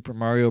a Super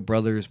Mario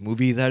Brothers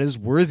movie that is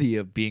worthy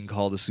of being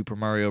called a Super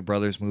Mario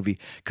Brothers movie,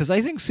 because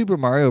I think Super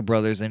Mario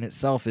Brothers in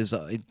itself it's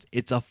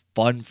a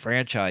fun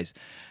franchise.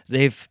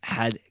 They've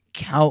had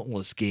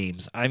countless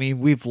games. I mean,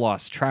 we've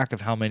lost track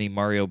of how many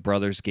Mario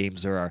Brothers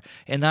games there are,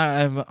 and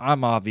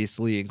I'm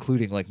obviously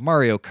including like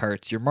Mario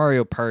Karts, your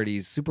Mario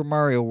Parties, Super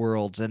Mario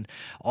Worlds, and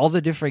all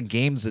the different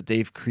games that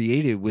they've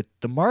created with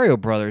the Mario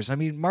Brothers. I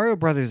mean, Mario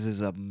Brothers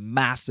is a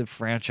massive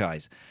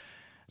franchise.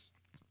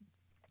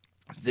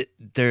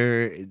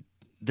 There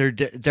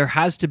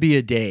has to be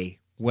a day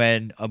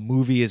when a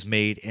movie is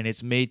made and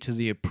it's made to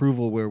the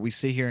approval where we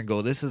sit here and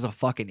go, this is a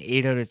fucking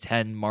 8 out of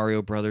 10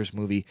 Mario Brothers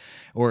movie,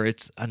 or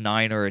it's a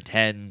 9 or a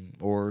 10,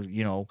 or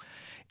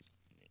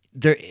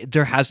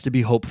there has to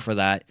be hope for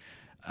that.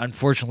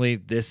 Unfortunately,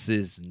 this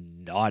is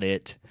not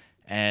it,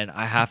 and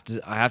I have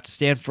to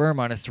stand firm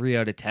on a 3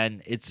 out of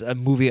 10. It's a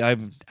movie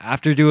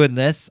after doing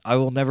this, I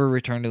will never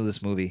return to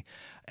this movie.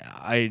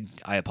 I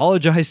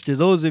apologize to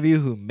those of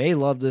you who may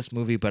love this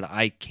movie, but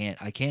I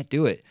can't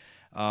do it.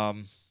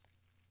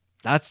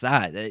 That's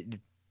that.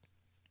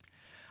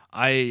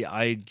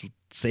 I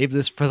saved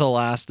this for the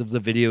last of the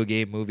video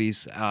game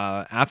movies.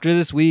 After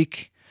this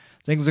week,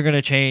 things are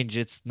gonna change.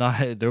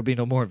 There'll be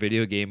no more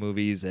video game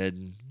movies,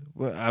 and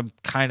I'm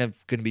kind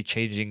of gonna be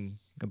changing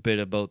a bit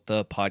about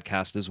the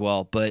podcast as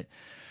well. But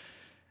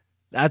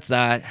that's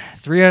that.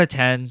 3 out of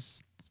 10.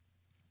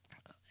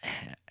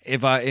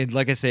 If I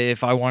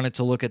wanted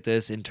to look at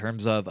this in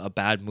terms of a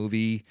bad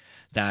movie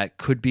that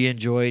could be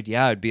enjoyed,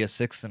 yeah, it'd be a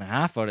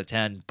 6.5 out of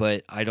 10,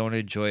 but I don't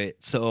enjoy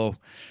it, so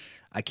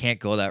I can't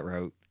go that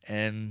route,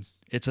 and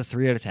it's a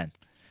 3 out of 10.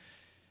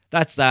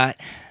 That's that.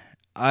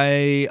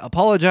 I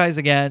apologize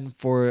again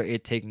for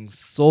it taking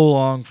so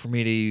long for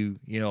me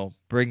to,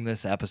 bring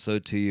this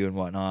episode to you and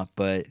whatnot,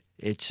 but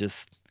it's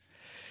just,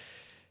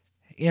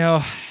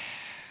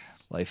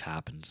 life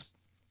happens.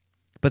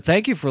 But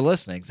thank you for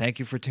listening. Thank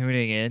you for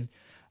tuning in.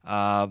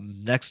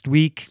 Next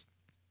week,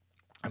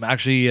 I'm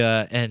actually,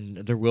 and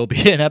there will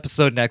be an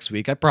episode next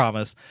week, I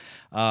promise.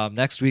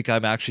 Next week,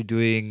 I'm actually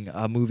doing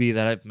a movie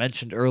that I've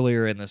mentioned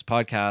earlier in this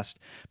podcast,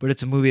 but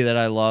it's a movie that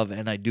I love,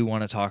 and I do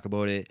want to talk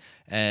about it.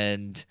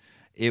 And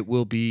it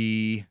will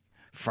be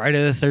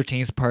Friday the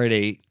 13th, Part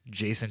 8,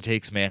 Jason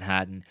Takes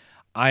Manhattan.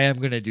 I am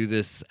going to do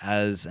this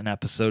as an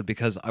episode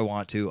because I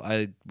want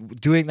to.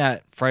 Doing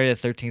that Friday the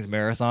 13th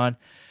marathon,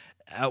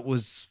 that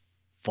was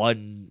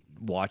fun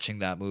watching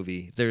that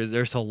movie.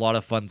 There's a lot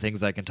of fun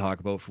things I can talk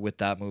about with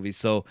that movie.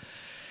 So,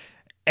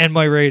 and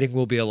my rating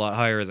will be a lot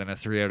higher than a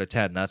 3 out of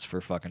 10. That's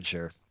for fucking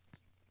sure.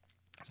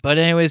 But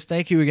anyways,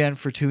 thank you again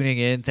for tuning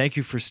in. Thank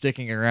you for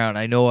sticking around.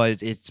 I know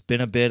it's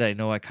been a bit. I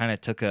know I kind of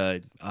took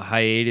a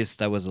hiatus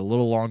that was a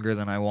little longer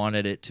than I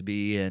wanted it to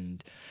be,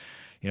 and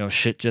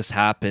shit just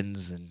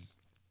happens and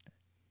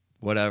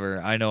whatever.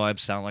 I know I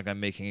sound like I'm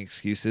making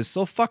excuses,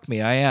 so fuck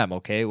me. I am,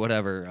 okay?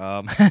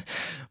 Whatever.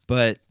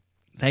 But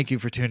thank you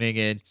for tuning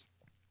in.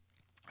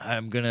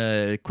 I'm going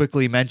to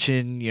quickly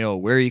mention,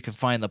 where you can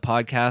find the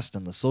podcast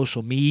and the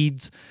social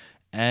medias,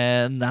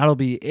 and that'll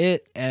be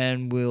it.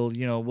 And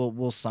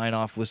we'll sign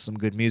off with some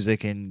good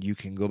music, and you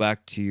can go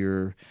back to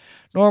your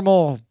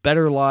normal,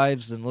 better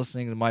lives than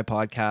listening to my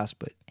podcast.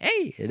 But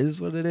hey, it is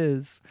what it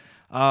is.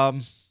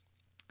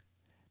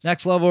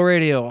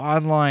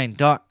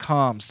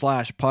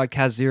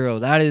 nextlevelradioonline.com/podcast0.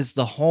 That is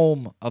the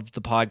home of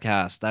the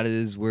podcast. That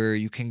is where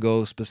you can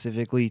go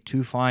specifically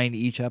to find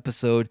each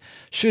episode,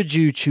 should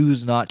you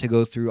choose not to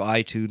go through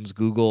iTunes,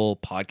 Google,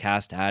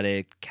 Podcast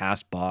Addict,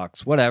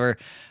 CastBox, whatever.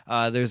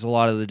 There's a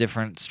lot of the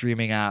different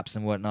streaming apps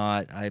and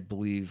whatnot. I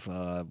believe,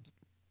 FM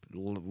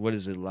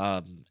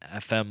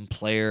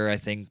Player, I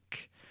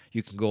think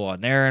you can go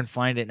on there and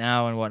find it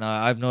now and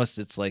whatnot. I've noticed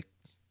it's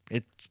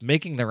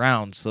making the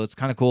rounds, so it's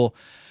kind of cool.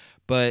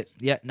 But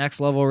yeah,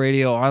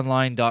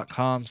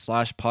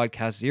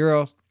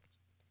 nextlevelradioonline.com/podcast0.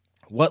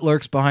 What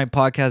lurks behind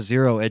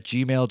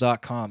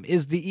podcast0@gmail.com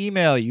is the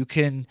email. You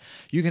can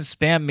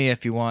spam me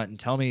if you want and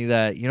tell me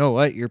that,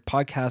 your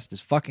podcast is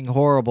fucking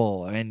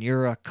horrible and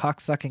you're a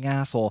cocksucking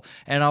asshole.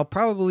 And I'll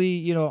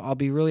probably, I'll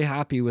be really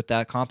happy with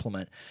that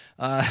compliment.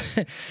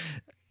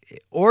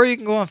 Or you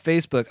can go on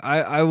Facebook.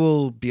 I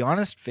will be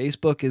honest,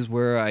 Facebook is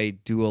where I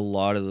do a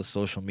lot of the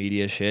social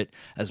media shit.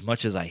 As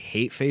much as I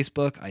hate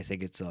Facebook, I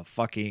think it's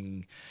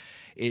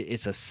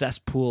it's a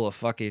cesspool of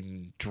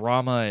fucking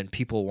drama and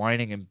people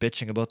whining and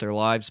bitching about their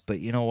lives. But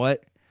you know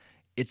what?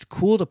 It's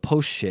cool to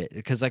post shit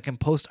because I can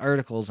post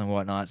articles and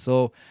whatnot.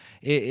 So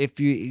if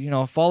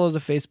you follow the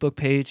Facebook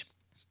page,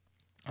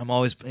 I'm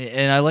always,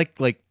 and I like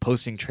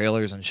posting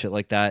trailers and shit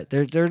like that.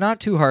 They're not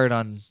too hard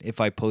on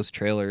if I post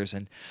trailers.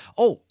 And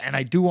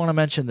I do want to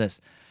mention this.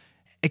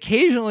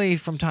 Occasionally,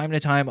 from time to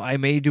time, I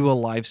may do a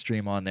live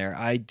stream on there.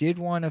 I did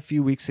one a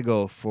few weeks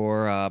ago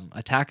for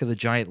Attack of the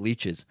Giant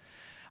Leeches.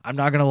 I'm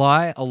not going to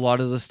lie, a lot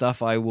of the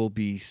stuff I will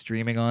be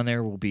streaming on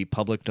there will be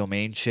public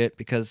domain shit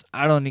because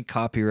I don't need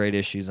copyright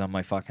issues on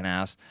my fucking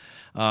ass.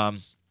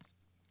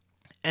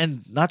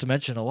 And not to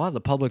mention, a lot of the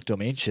public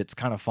domain shit's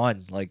kind of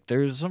fun. Like,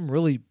 there's some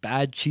really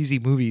bad, cheesy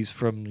movies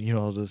from, the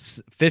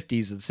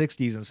 50s and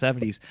 60s and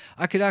 70s.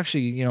 I could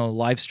actually,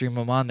 live stream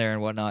them on there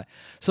and whatnot.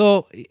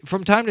 So,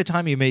 from time to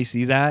time, you may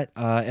see that.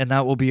 And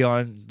that will be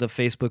on the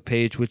Facebook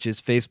page, which is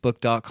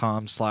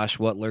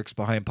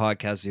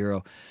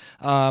facebook.com/whatlurksbehindpodcast0.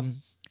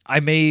 I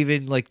may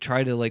even,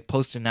 try to,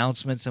 post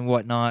announcements and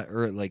whatnot,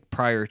 or,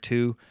 prior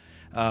to,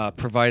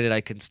 provided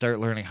I can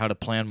start learning how to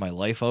plan my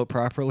life out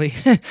properly.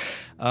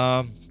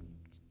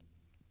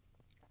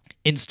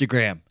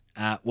 Instagram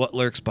at What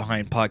Lurks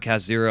Behind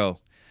Podcast 0.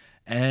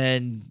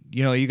 And,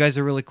 you guys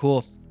are really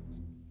cool.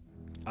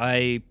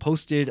 I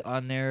posted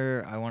on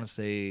there, I want to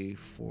say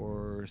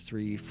 4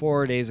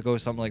 days ago,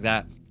 something like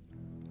that.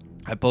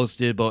 I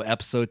posted about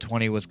episode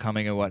 20 was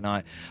coming and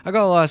whatnot. I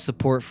got a lot of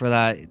support for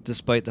that,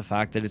 despite the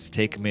fact that it's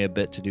taken me a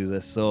bit to do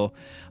this. So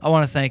I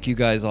want to thank you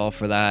guys all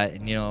for that.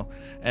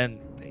 And,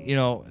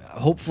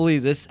 hopefully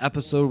this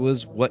episode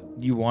was what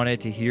you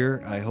wanted to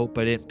hear. I hope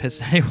I didn't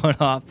piss anyone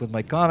off with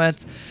my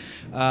comments.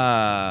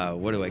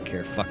 What do I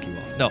care? Fuck you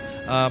all.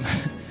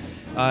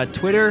 No.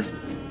 Twitter,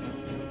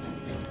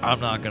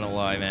 I'm not gonna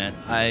lie, man.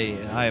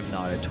 I am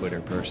not a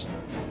Twitter person.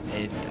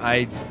 It's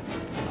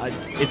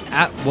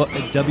at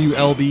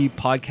WLB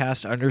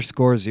podcast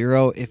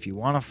 _0. If you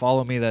want to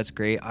follow me, that's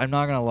great. I'm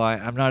not gonna lie,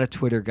 I'm not a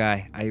Twitter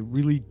guy. I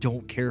really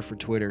don't care for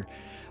Twitter.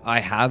 I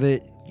have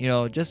it,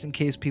 just in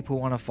case people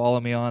want to follow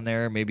me on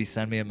there, maybe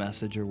send me a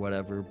message or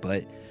whatever,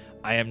 but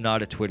I am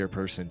not a Twitter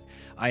person.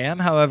 I am,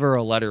 however,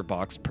 a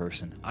Letterboxd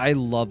person. I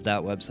love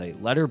that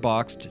website,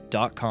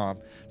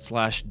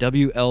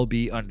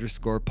 letterboxd.com/WLB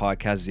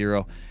 _podcast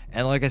 0.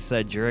 And like I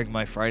said, during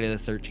my Friday the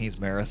 13th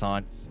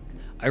marathon,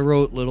 I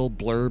wrote little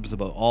blurbs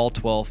about all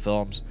 12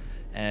 films,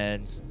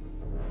 and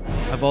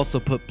I've also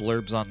put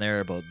blurbs on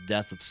there about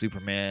Death of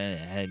Superman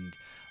and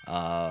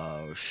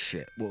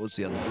what was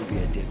the other movie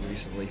I did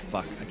recently?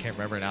 Fuck, I can't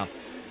remember now.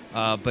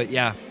 But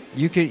yeah,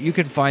 you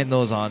can find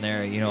those on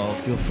there.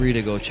 Feel free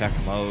to go check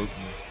them out.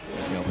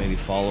 And, maybe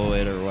follow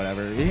it or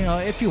whatever.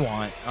 If you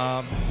want.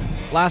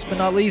 Last but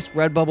not least,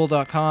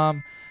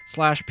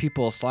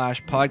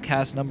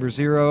 redbubble.com/people/podcast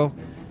 0.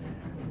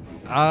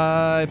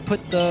 I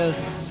put the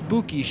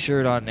Spooky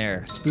shirt on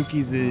there.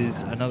 Spookies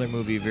is another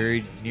movie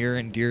very near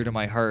and dear to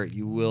my heart.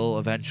 You will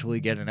eventually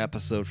get an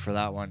episode for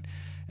that one.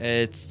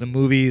 It's the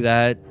movie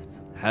that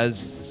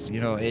has,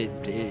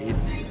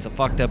 it's a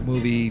fucked up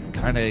movie,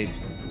 kind of,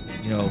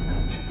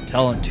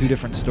 telling two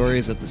different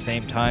stories at the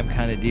same time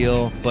kind of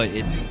deal, but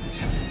it's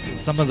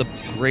some of the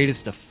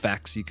greatest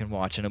effects you can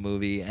watch in a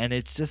movie, and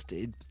it's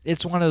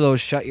one of those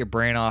shut your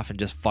brain off and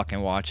just fucking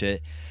watch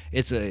it.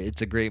 It's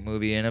a great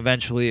movie, and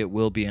eventually it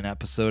will be an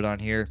episode on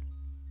here.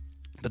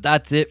 But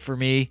that's it for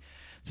me.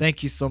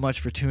 Thank you so much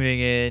for tuning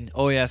in.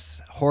 Oh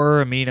yes,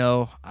 Horror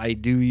Amino. I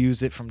do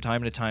use it from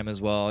time to time as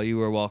well. You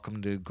are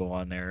welcome to go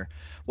on there.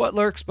 What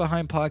Lurks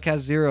Behind Podcast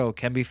 0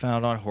 can be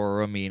found on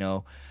Horror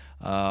Amino.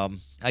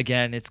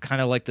 Again, it's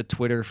kind of like the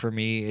Twitter for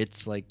me.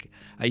 It's like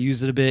I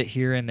use it a bit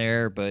here and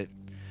there, but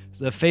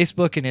the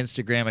Facebook and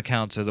Instagram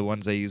accounts are the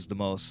ones I use the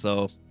most.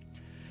 So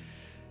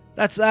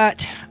that's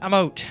that. I'm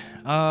out.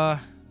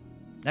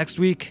 Next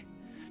week,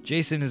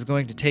 Jason is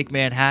going to take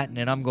Manhattan,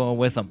 and I'm going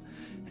with him.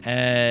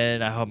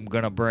 And I'm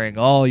going to bring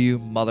all you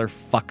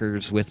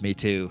motherfuckers with me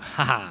too.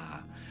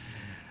 Haha.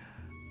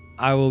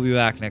 I will be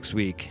back next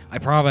week. I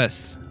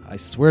promise. I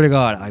swear to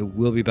God, I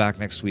will be back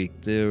next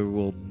week. There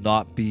will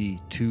not be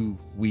 2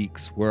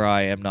 weeks where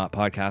I am not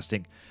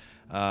podcasting.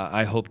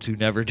 I hope to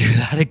never do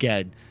that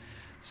again.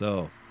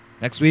 So,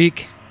 next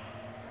week,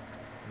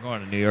 I'm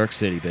going to New York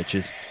City,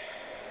 bitches.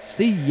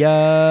 See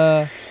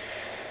ya.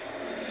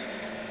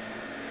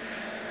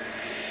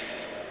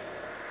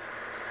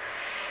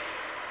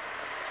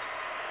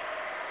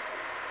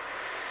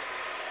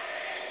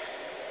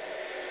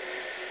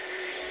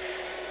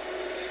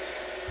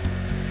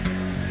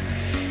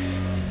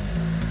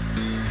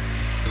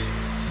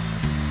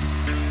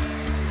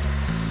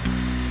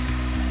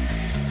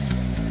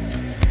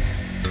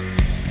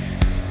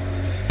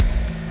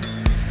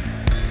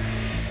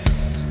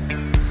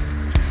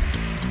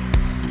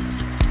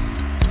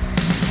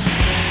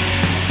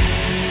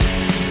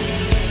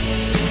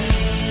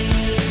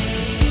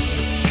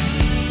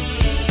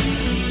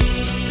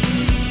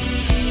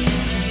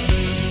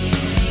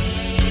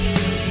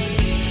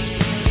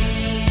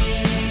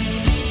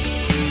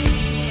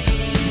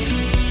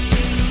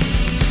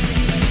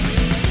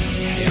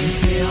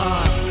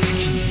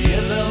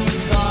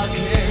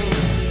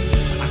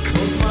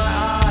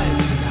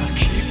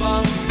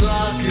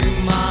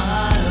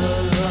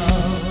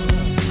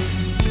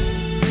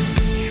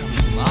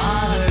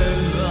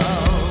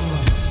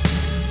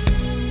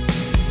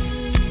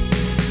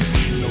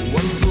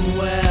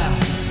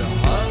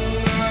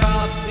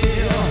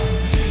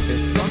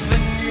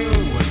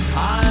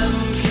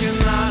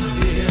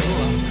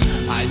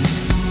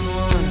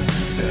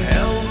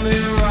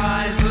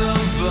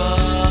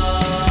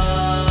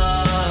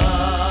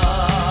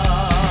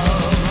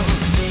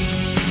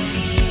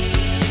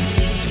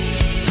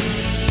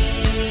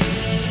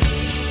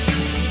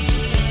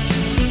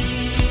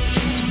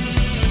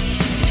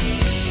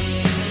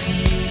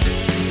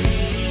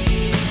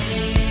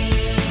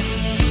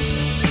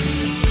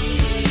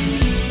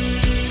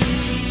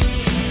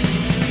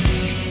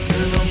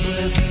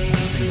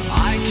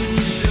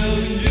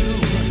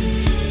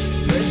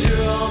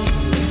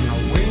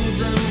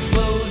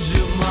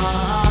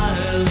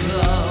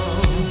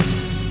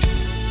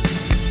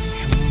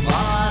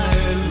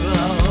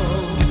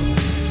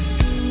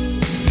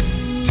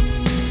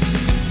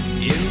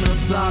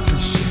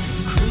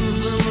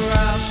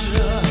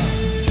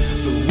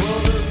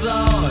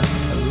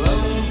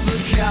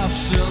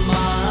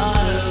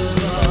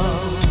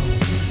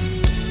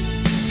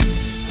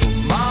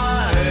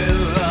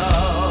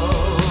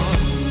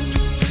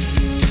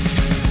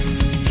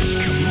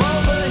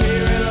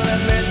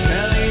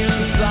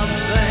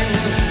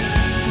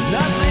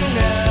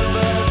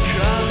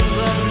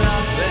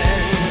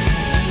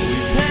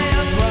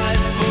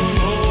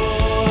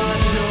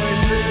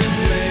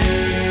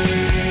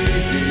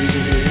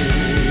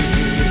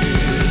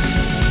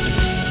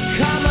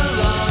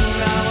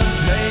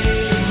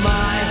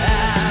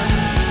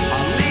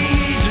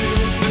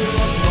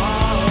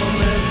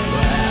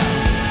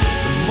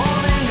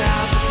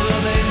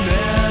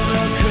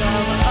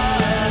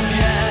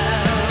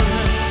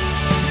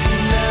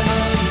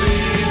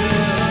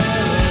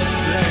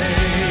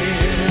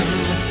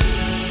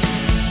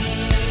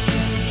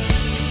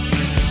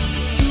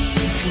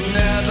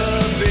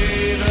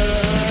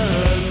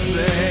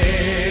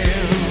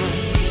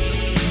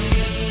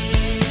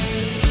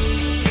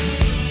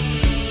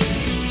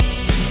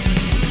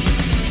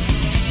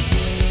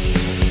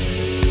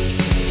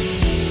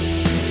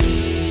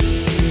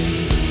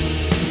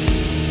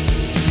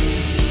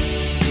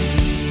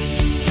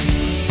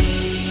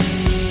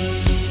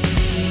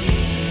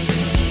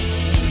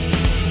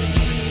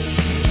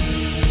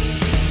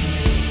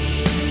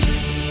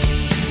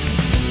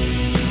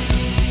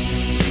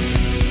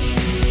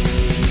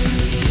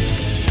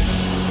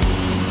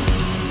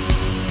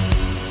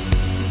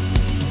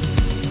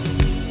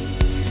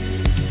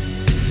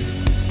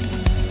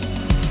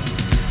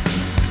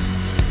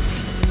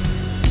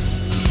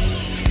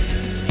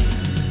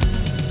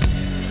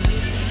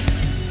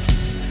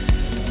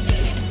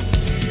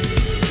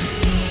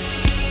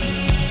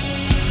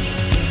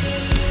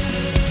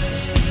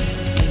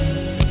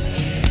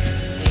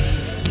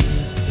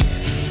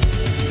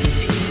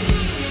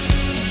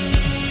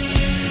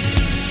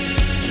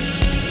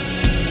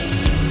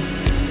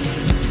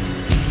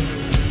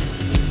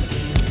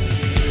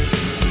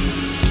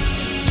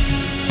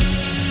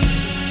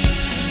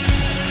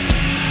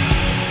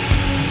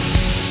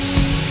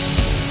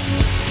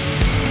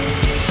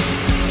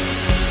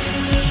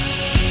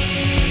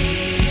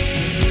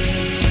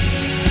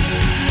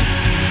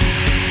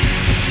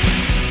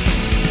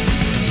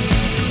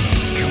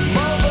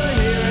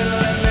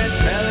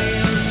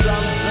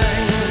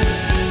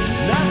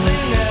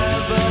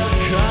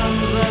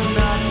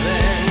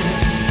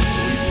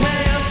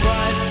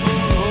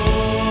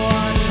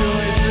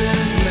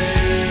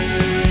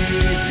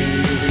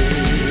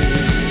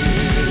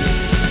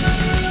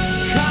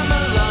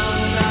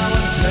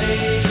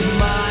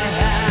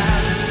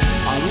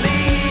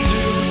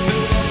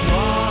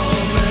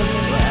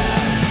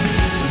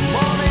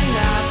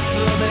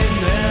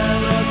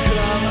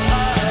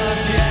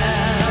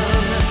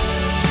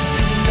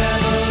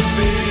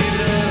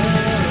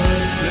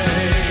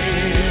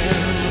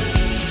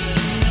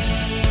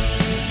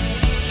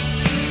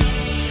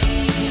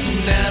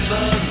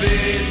 never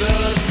be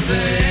the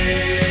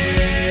same.